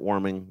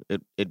 heartwarming.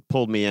 It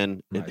pulled me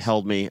in. Nice. It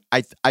held me.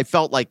 I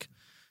felt like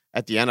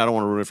at the end, I don't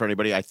want to ruin it for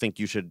anybody. I think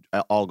you should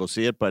all go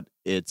see it, but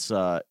it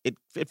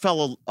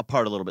fell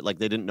apart a little bit. Like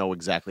they didn't know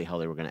exactly how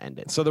they were going to end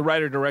it. So the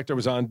writer-director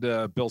was on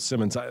Bill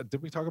Simmons.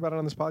 Did we talk about it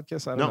on this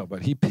podcast? I don't know,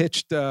 but he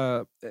pitched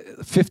a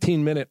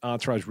 15-minute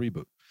Entourage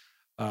reboot,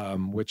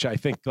 which I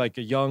think like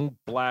a young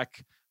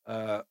black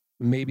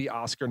maybe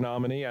Oscar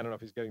nominee. I don't know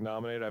if he's getting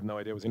nominated. I have no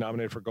idea. Was he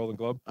nominated for Golden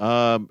Globe?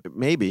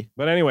 Maybe.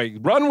 But anyway,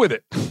 run with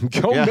it.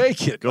 Go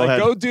make it. Go ahead.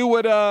 Go do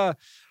what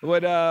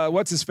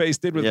what's his face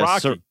did with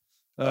Rocky.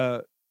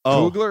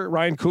 Coogler,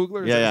 Ryan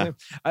Coogler.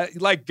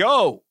 Yeah.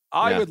 Go.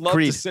 I would love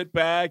to sit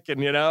back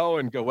and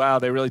and go, wow,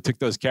 they really took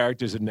those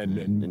characters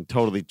and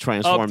totally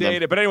transformed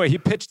them. But anyway, he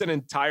pitched an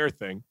entire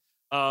thing.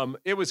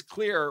 It was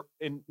clear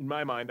in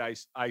my mind.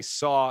 I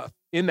saw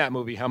in that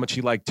movie how much he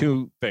liked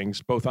 2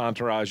 things, both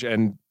Entourage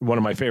and one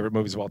of my favorite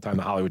movies of all time,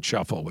 The Hollywood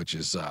Shuffle, which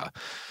is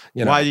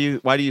Why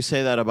do you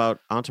say that about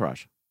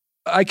Entourage?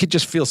 I could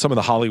just feel some of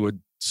the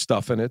Hollywood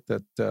stuff in it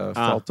that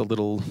felt a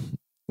little.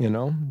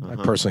 I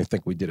personally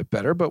think we did it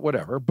better, but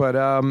whatever. But,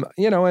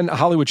 and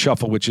Hollywood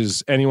Shuffle, which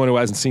is anyone who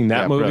hasn't seen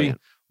that movie,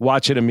 brilliant.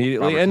 Watch it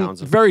immediately. Robert and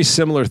Townsend. Very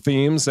similar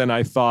themes. And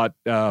I thought,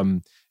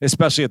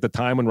 especially at the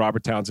time when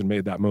Robert Townsend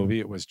made that movie,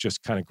 it was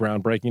just kind of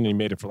groundbreaking. And he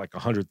made it for like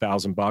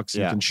 $100,000.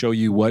 Yeah. He can show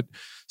you what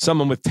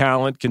someone with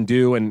talent can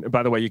do. And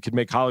by the way, you could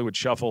make Hollywood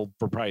Shuffle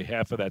for probably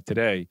half of that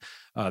today.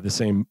 The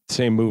same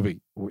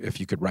movie, if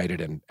you could write it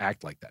and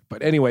act like that.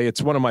 But anyway,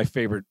 it's one of my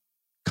favorite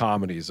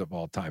comedies of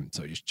all time,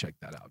 so you should check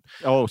that out.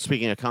 Oh,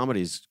 speaking of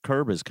comedies,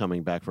 Curb is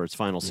coming back for its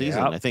final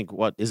season. Yep. I think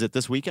is it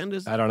this weekend?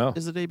 I don't know.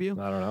 Is the debut?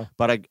 I don't know.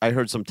 But I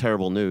heard some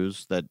terrible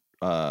news that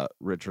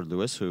Richard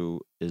Lewis,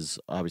 who is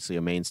obviously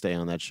a mainstay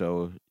on that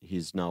show,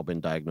 he's now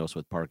been diagnosed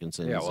with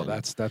Parkinson's. Yeah, well,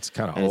 that's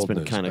kind of old. It's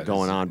been kind of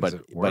going on, but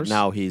worse?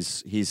 Now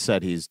he's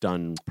said he's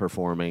done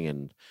performing,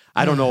 and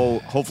I don't know.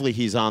 Hopefully,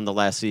 he's on the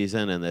last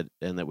season, and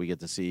that we get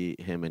to see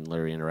him and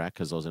Larry interact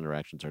because those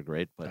interactions are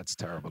great. But that's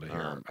terrible to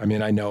hear. I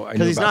mean, I know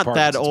because he's not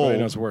that old. I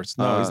know it's worse.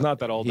 No, he's not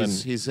that old.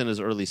 He's in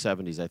his early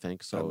 70s, I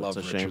think. So it's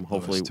a shame. Richard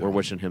Hopefully, we're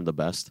wishing him the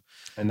best.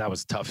 And that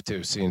was tough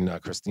too, seeing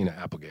Christina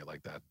Applegate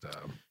like that.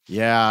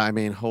 Yeah, I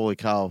mean, holy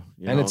cow!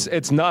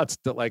 It's nuts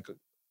that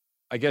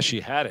I guess she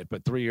had it,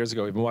 but 3 years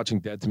ago, even watching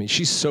Dead to Me,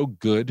 she's so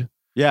good.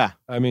 Yeah,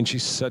 I mean,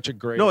 she's such a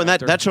great. No, and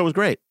actor. that show was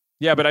great.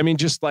 Yeah, but I mean,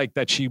 just like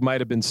that, she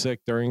might have been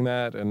sick during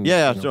that, and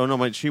so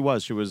no, she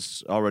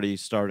was already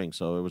starting,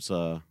 so it was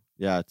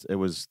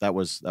that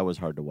was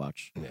hard to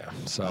watch. Yeah,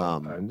 so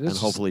and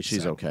hopefully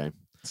she's okay.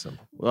 So,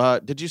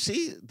 did you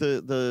see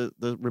the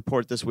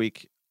report this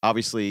week?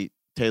 Obviously,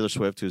 Taylor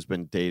Swift, who's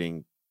been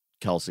dating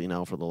Kelsey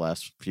now for the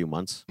last few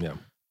months. Yeah.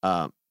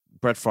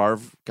 Brett Favre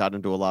got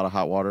into a lot of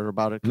hot water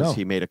about it because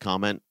he made a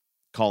comment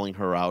calling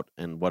her out,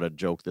 and what a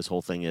joke this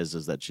whole thing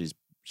is that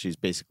she's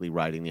basically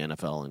riding the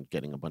NFL and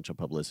getting a bunch of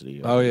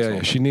publicity. Oh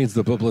yeah, she needs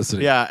the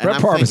publicity. Yeah,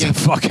 Brett Favre is a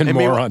fucking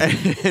moron.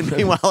 And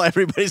meanwhile,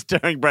 everybody's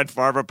tearing Brett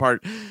Favre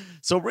apart.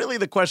 So really,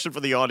 the question for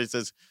the audience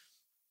is: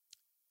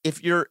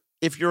 if you're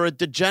a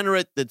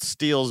degenerate that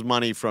steals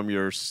money from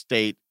your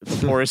state,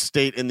 the poorest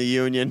state in the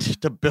union,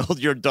 to build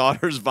your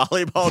daughter's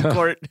volleyball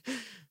court,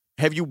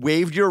 have you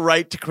waived your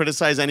right to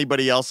criticize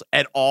anybody else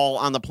at all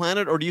on the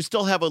planet, or do you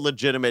still have a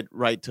legitimate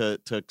right to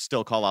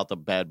still call out the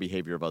bad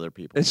behavior of other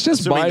people? It's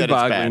just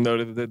mind-boggling,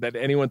 though, that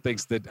anyone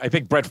thinks that. I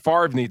think Brett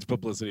Favre needs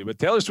publicity, but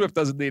Taylor Swift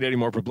doesn't need any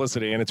more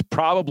publicity, and it's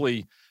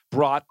probably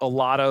brought a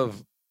lot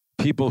of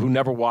people who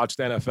never watched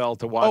NFL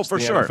to watch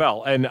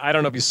NFL. And I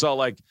don't know if you saw,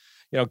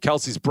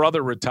 Kelsey's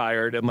brother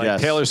retired, and like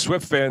Yes. Taylor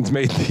Swift fans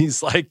made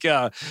these like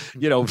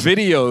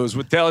videos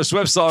with Taylor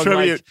Swift songs,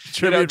 Tribute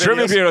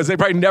videos. They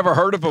probably never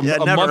heard of them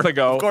a month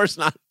ago. Of course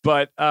not.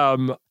 But I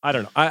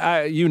don't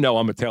know.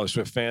 I'm a Taylor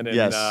Swift fan, and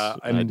Yes,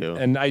 I do.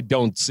 and I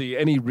don't see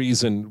any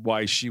reason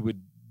why she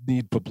would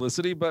need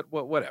publicity. But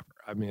whatever.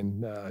 I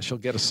mean, she'll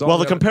get a song. Well,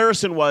 the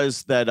comparison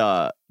was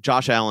that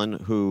Josh Allen,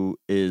 who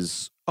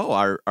is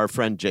our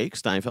friend Jake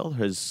Steinfeld,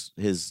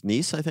 his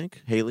niece, I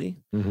think, Haley.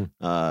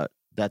 Mm-hmm.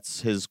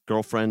 That's his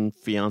girlfriend,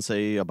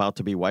 fiance, about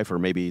to be wife, or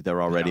maybe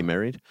they're already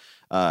married.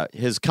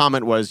 His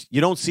comment was,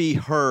 you don't see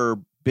her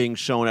being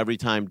shown every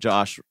time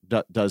Josh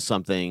does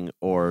something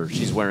or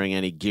she's wearing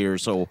any gear.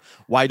 So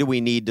why do we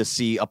need to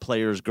see a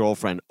player's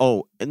girlfriend?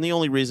 Oh, and the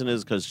only reason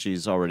is because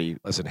she's already...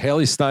 Listen,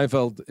 Haley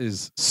Steinfeld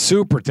is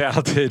super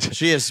talented.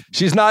 She is.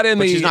 She's not in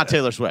the... She's not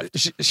Taylor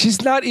Swift.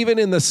 She's not even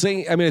in the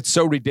same... I mean, it's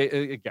so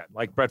ridiculous. Again,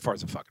 like Brett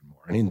Favre's a fucking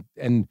moron.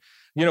 And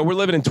we're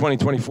living in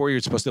 2024. You're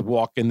supposed to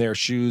walk in their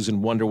shoes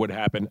and wonder what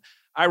happened.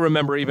 I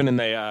remember even in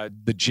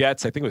the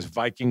Jets, I think it was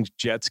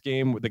Vikings-Jets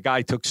game, where the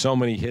guy took so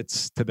many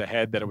hits to the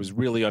head that it was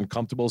really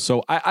uncomfortable.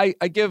 So I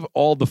give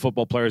all the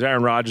football players,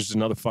 Aaron Rodgers is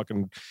another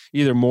fucking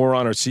either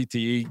moron or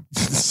CTE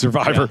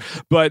survivor.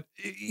 Yeah. But,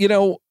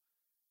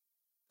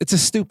 it's a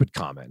stupid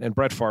comment. And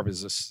Brett Favre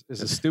is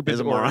a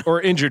stupid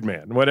or injured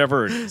man,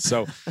 whatever it is.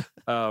 So,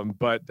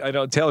 but I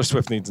know Taylor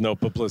Swift needs no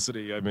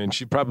publicity. I mean,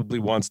 she probably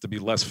wants to be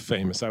less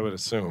famous, I would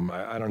assume.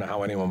 I don't know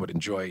how anyone would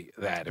enjoy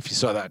that. If you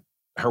saw that,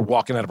 her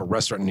walking out of a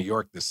restaurant in New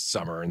York this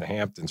summer in the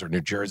Hamptons or New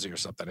Jersey or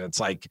something. And it's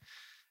like,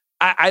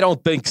 I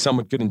don't think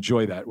someone could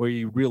enjoy that where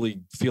you really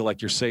feel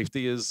like your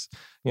safety is,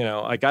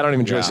 like I don't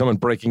even enjoy someone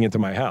breaking into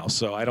my house.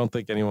 So I don't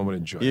think anyone would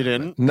enjoy it. You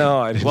didn't? No,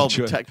 I didn't. Well,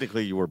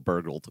 technically you were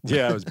burgled.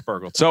 Yeah, I was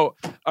burgled. So,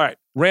 all right,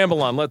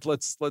 ramble on.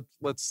 Let's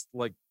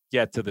like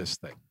get to this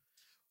thing.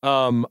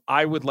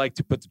 I would like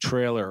to put the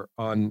trailer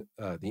on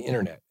the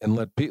internet and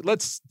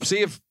let's see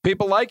if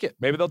people like it.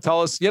 Maybe they'll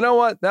tell us, you know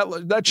what,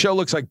 that show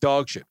looks like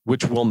dog shit,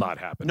 which will not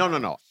happen.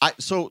 No.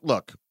 So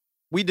look,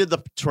 we did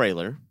the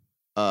trailer.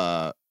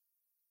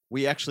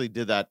 We actually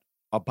did that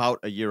about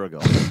a year ago.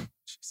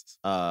 Jesus.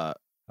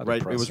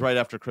 Right, it was right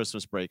after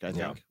Christmas break, I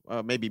think.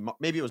 Yeah. Maybe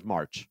it was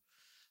March.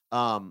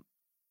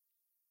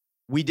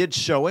 We did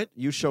show it.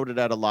 You showed it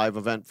at a live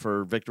event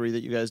for Victory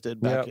that you guys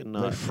did back in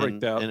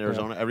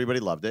Arizona. Yeah.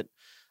 Everybody loved it.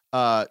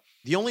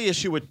 The only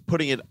issue with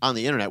putting it on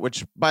the internet,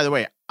 which, by the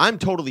way, I'm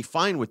totally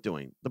fine with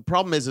doing. The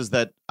problem is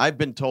that I've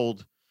been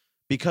told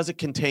because it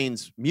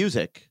contains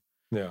music,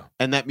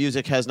 and that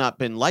music has not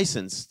been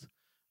licensed,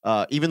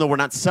 even though we're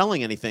not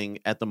selling anything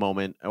at the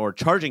moment or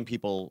charging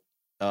people,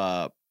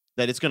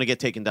 that it's going to get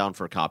taken down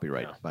for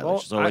copyright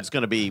violation. So it's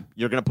going to be,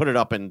 you're going to put it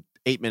up, and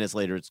 8 minutes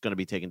later, it's going to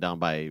be taken down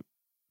by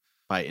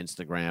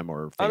Instagram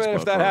or Facebook. I mean,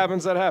 if that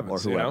happens, that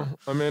happens.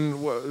 I mean,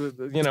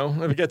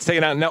 if it gets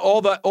taken out now,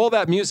 all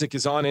that music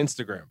is on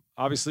Instagram.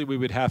 Obviously, we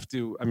would have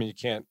to. I mean,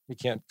 you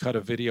can't cut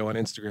a video on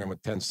Instagram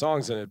with 10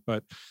 songs in it,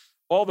 but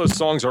all those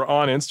songs are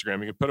on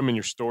Instagram. You can put them in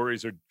your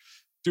stories or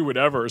do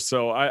whatever.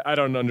 So I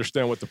don't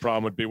understand what the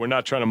problem would be. We're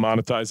not trying to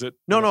monetize it.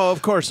 No,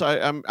 of course.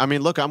 I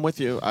mean, look, I'm with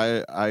you.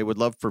 I would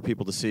love for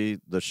people to see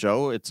the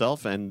show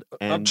itself, and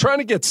I'm trying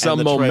to get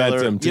some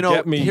momentum to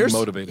get me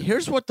motivated.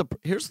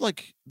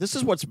 This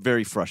is what's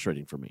very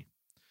frustrating for me.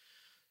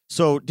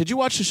 So, did you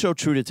watch the show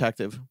True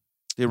Detective,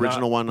 the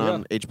original one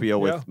on HBO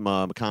with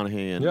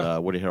McConaughey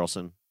and Woody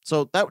Harrelson?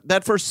 So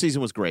that first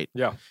season was great.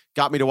 Yeah,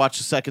 got me to watch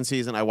the second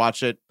season. I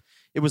watched it.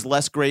 It was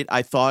less great,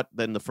 I thought,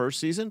 than the first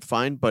season.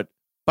 Fine, but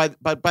by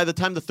the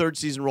time the third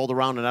season rolled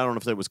around, and I don't know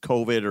if there was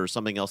COVID or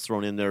something else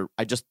thrown in there,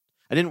 I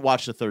didn't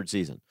watch the third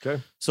season.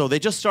 Okay. So they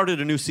just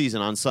started a new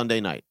season on Sunday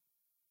night.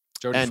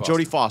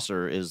 Jodie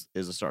Foster is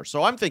a star.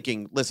 So I'm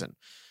thinking, listen,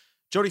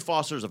 Jodie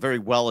Foster is a very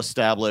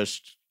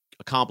well-established,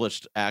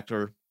 accomplished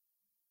actor.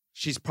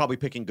 She's probably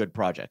picking good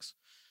projects.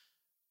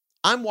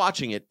 I'm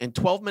watching it, and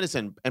 12 minutes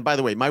in, and by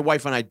the way, my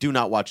wife and I do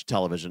not watch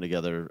television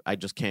together. I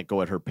just can't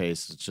go at her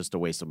pace. It's just a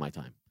waste of my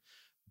time.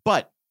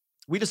 But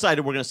we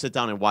decided we're going to sit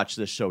down and watch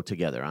this show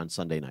together on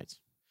Sunday nights.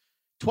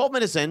 12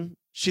 minutes in,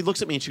 she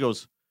looks at me and she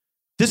goes,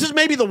 "This is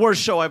maybe the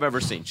worst show I've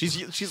ever seen."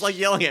 She's like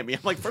yelling at me. I'm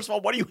like, first of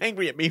all, what are you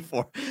angry at me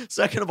for?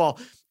 Second of all,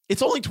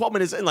 it's only 12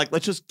 minutes in. Like,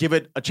 let's just give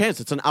it a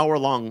chance. It's an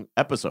hour-long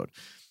episode.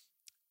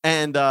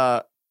 And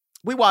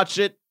we watched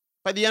it.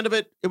 By the end of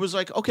it, it was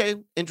like, okay,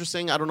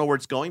 interesting. I don't know where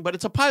it's going, but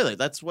it's a pilot.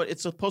 That's what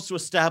it's supposed to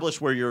establish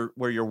where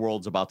your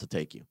world's about to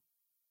take you.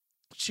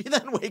 She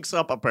then wakes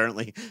up,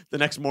 apparently, the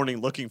next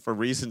morning looking for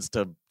reasons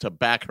to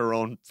back her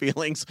own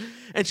feelings.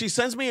 And she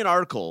sends me an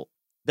article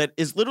that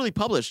is literally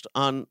published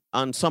on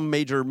some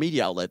major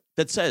media outlet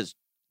that says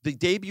the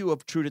debut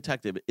of True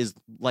Detective is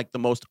like the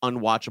most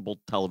unwatchable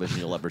television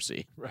you'll ever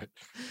see. Right.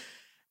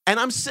 And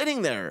I'm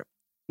sitting there.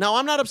 Now,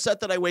 I'm not upset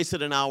that I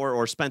wasted an hour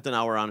or spent an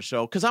hour on a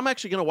show, because I'm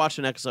actually going to watch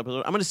the next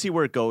episode. I'm going to see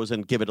where it goes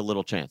and give it a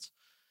little chance.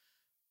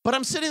 But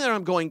I'm sitting there,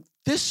 I'm going,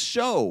 this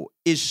show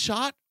is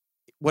shot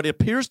what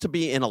appears to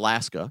be in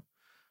Alaska.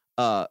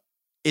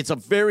 It's a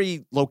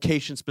very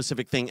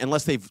location-specific thing,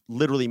 unless they've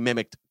literally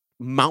mimicked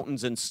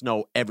mountains and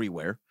snow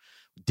everywhere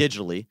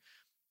digitally.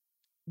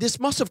 this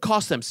must have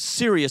cost them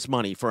serious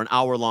money for an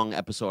hour-long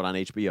episode on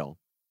HBO.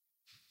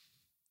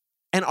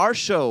 And our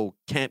show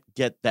can't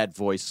get that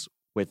voice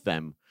with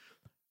them.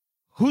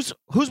 Who's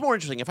more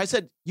interesting? If I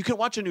said you can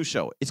watch a new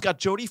show, it's got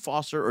Jodie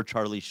Foster or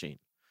Charlie Sheen.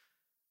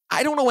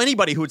 I don't know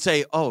anybody who would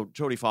say, "Oh,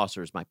 Jodie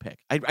Foster is my pick."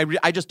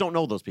 I just don't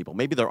know those people.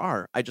 Maybe there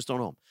are. I just don't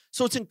know them.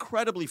 So it's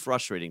incredibly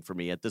frustrating for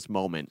me at this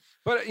moment.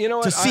 But you know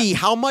what? To see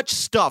how much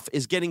stuff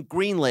is getting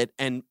greenlit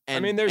and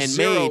there's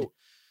made.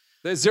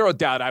 There's zero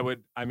doubt.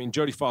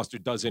 Jodie Foster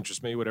does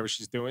interest me. Whatever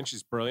she's doing,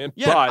 she's brilliant.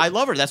 Yeah, I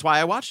love her. That's why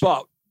I watched her.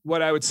 But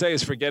what I would say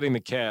is, forgetting the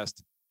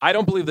cast, I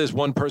don't believe there's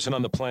one person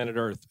on the planet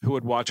Earth who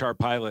would watch our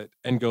pilot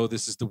and go,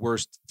 "This is the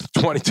worst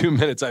 22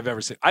 minutes I've ever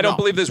seen." I don't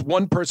believe there's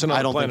one person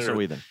on the planet Earth. I don't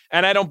think so either.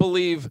 And I don't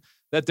believe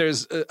that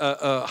there's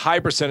a high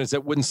percentage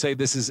that wouldn't say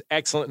this is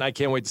excellent and I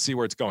can't wait to see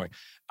where it's going.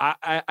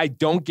 I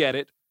don't get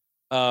it.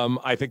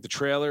 I think the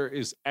trailer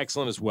is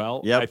excellent as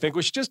well. Yep. I think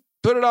we should just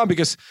put it on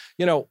because,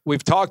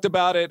 we've talked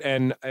about it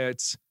and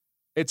it's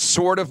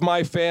sort of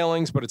my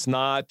failings, but it's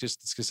not.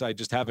 Just because I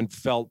just haven't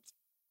felt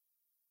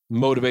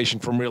motivation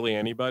from really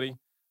anybody.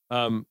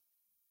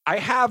 I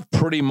have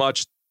pretty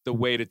much the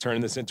way to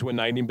turn this into a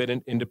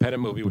 90-minute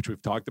independent movie, which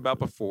we've talked about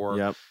before.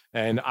 Yep.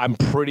 And I'm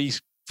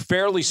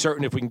fairly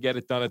certain if we can get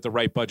it done at the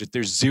right budget,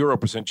 there's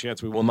 0%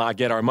 chance we will not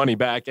get our money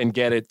back and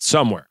get it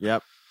somewhere.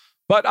 Yep.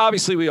 But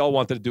obviously, we all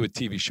wanted to do a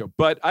TV show.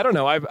 But I don't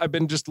know. I've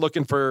been just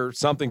looking for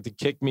something to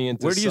kick me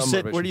into. Where do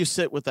you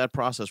sit with that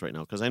process right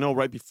now? Because I know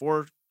right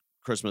before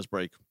Christmas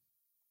break,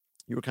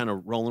 you were kind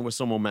of rolling with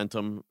some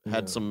momentum,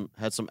 had some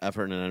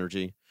effort and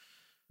energy.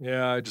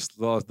 Yeah, I just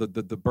lost the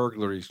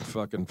burglary.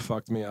 Fucking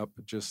fucked me up.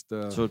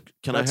 So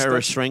can I hire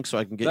a shrink so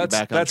I can get you back on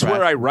track? That's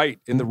where I write,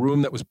 in the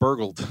room that was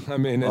burgled. I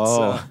mean,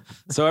 it's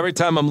so every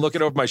time I'm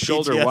looking over my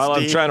shoulder PTSD. While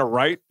I'm trying to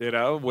write,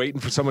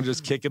 waiting for someone to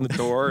just kick in the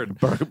door and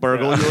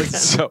burgle you.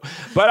 So,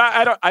 but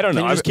I don't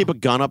know. Can you just keep a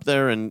gun up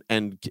there and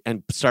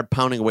start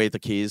pounding away at the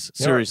keys?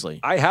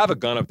 Seriously, I have a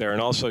gun up there, and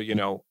also,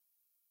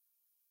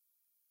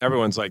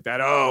 everyone's like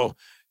that. Oh,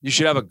 you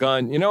should have a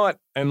gun. You know what?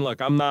 And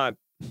look, I'm not.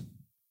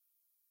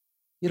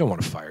 You don't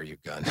want to fire your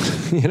gun.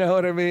 You know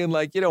what I mean?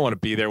 Like, you don't want to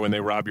be there when they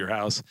rob your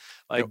house.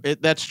 Like,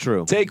 that's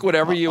true. Take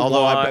whatever you want.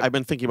 Although I've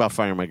been thinking about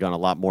firing my gun a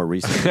lot more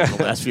recently in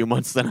the last few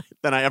months than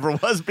I ever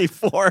was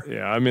before.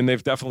 Yeah, I mean,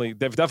 they've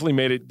definitely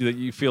made it that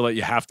you feel like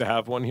you have to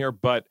have one here,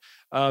 but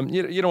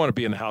you don't want to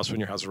be in the house when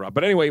your house is robbed.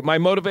 But anyway, my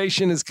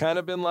motivation has kind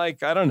of been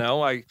like, I don't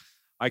know. I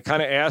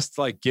kind of asked,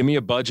 like, give me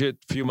a budget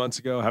a few months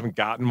ago. Haven't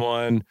gotten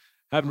one.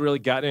 Haven't really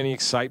gotten any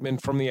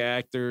excitement from the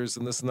actors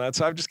and this and that.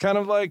 So I've just kind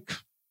of like,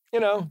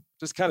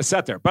 just kind of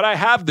sat there. But I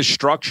have the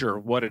structure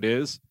of what it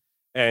is.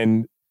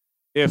 And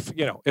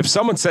if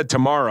someone said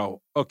tomorrow,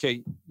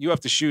 okay, you have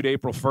to shoot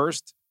April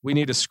 1st, we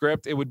need a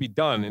script, it would be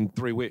done in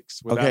 3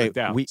 weeks without a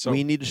doubt.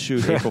 We need to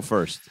shoot April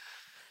 1st.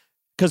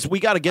 Because we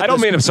got to get I don't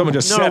mean if someone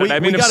just said it. I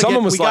mean if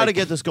someone was like... We got to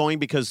get this going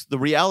because the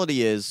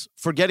reality is,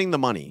 forgetting the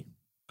money,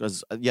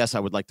 because yes, I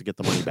would like to get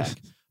the money back.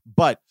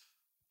 But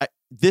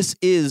this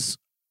is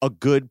a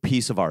good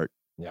piece of art.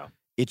 Yeah.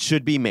 It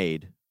should be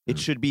made. It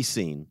should be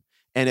seen.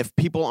 And if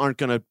people aren't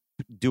going to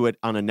do it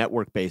on a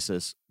network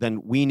basis,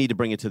 then we need to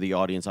bring it to the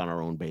audience on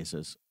our own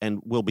basis,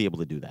 and we'll be able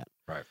to do that.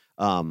 Right.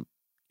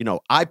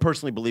 I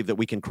personally believe that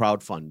we can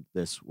crowdfund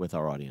this with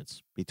our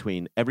audience,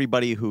 between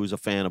everybody who's a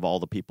fan of all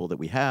the people that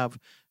we have,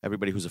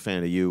 everybody who's a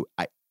fan of you,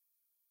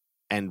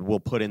 and we'll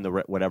put in the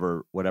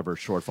whatever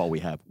shortfall we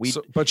have.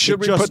 But should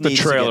we put the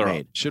trailer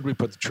up? Should we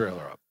put the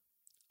trailer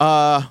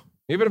up?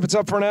 Even if it's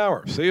up for an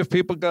hour, see if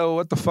people go,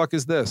 "What the fuck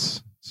is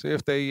this?" See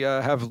if they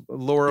have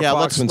Laura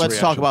Foxman's let's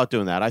talk about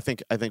doing that. I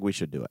think we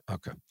should do it.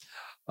 Okay.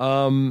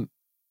 And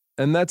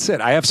that's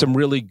it. I have some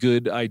really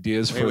good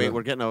ideas for. Wait,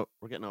 we're getting a.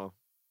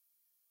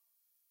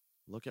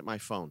 Look at my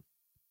phone.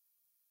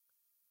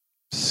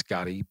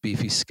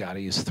 Beefy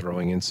Scotty is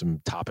throwing in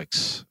some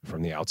topics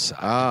from the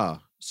outside.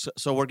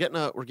 So we're getting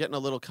a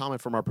little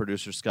comment from our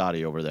producer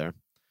Scotty over there.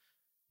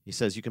 He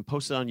says you can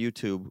post it on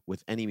YouTube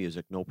with any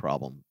music, no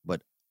problem,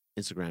 but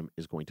Instagram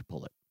is going to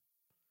pull it.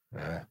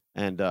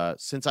 And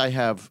since I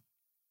have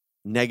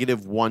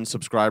 -1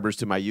 subscribers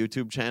to my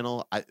YouTube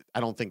channel, I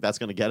don't think that's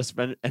going to get us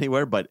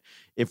anywhere. But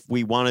if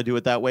we want to do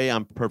it that way,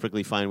 I'm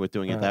perfectly fine with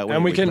doing it that way.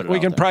 And we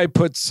can probably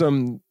put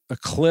a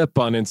clip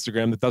on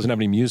Instagram that doesn't have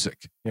any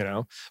music,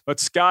 But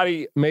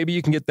Scotty, maybe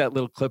you can get that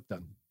little clip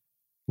done.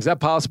 Is that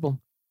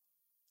possible?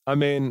 I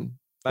mean,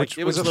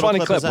 it was a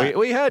funny clip.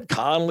 We had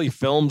Connolly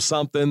film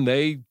something.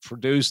 They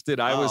produced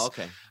it.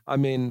 Okay. I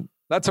mean.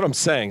 That's what I'm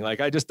saying. Like,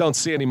 I just don't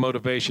see any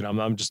motivation.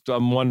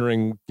 I'm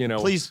wondering,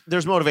 Please,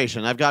 there's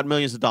motivation. I've got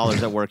millions of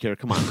dollars at work here.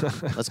 Come on,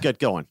 let's get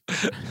going.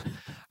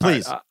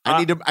 Please, right,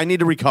 I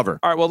need to recover.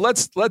 All right. Well,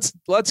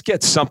 let's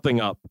get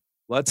something up.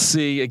 Let's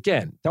see.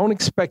 Again, don't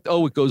expect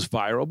it goes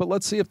viral, but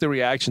let's see if the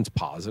reaction's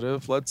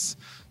positive. Let's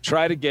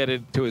try to get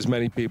it to as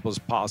many people as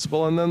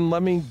possible, and then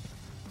let me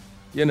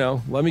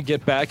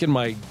get back in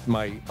my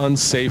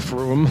unsafe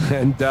room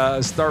and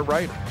start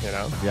writing.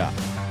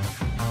 Yeah.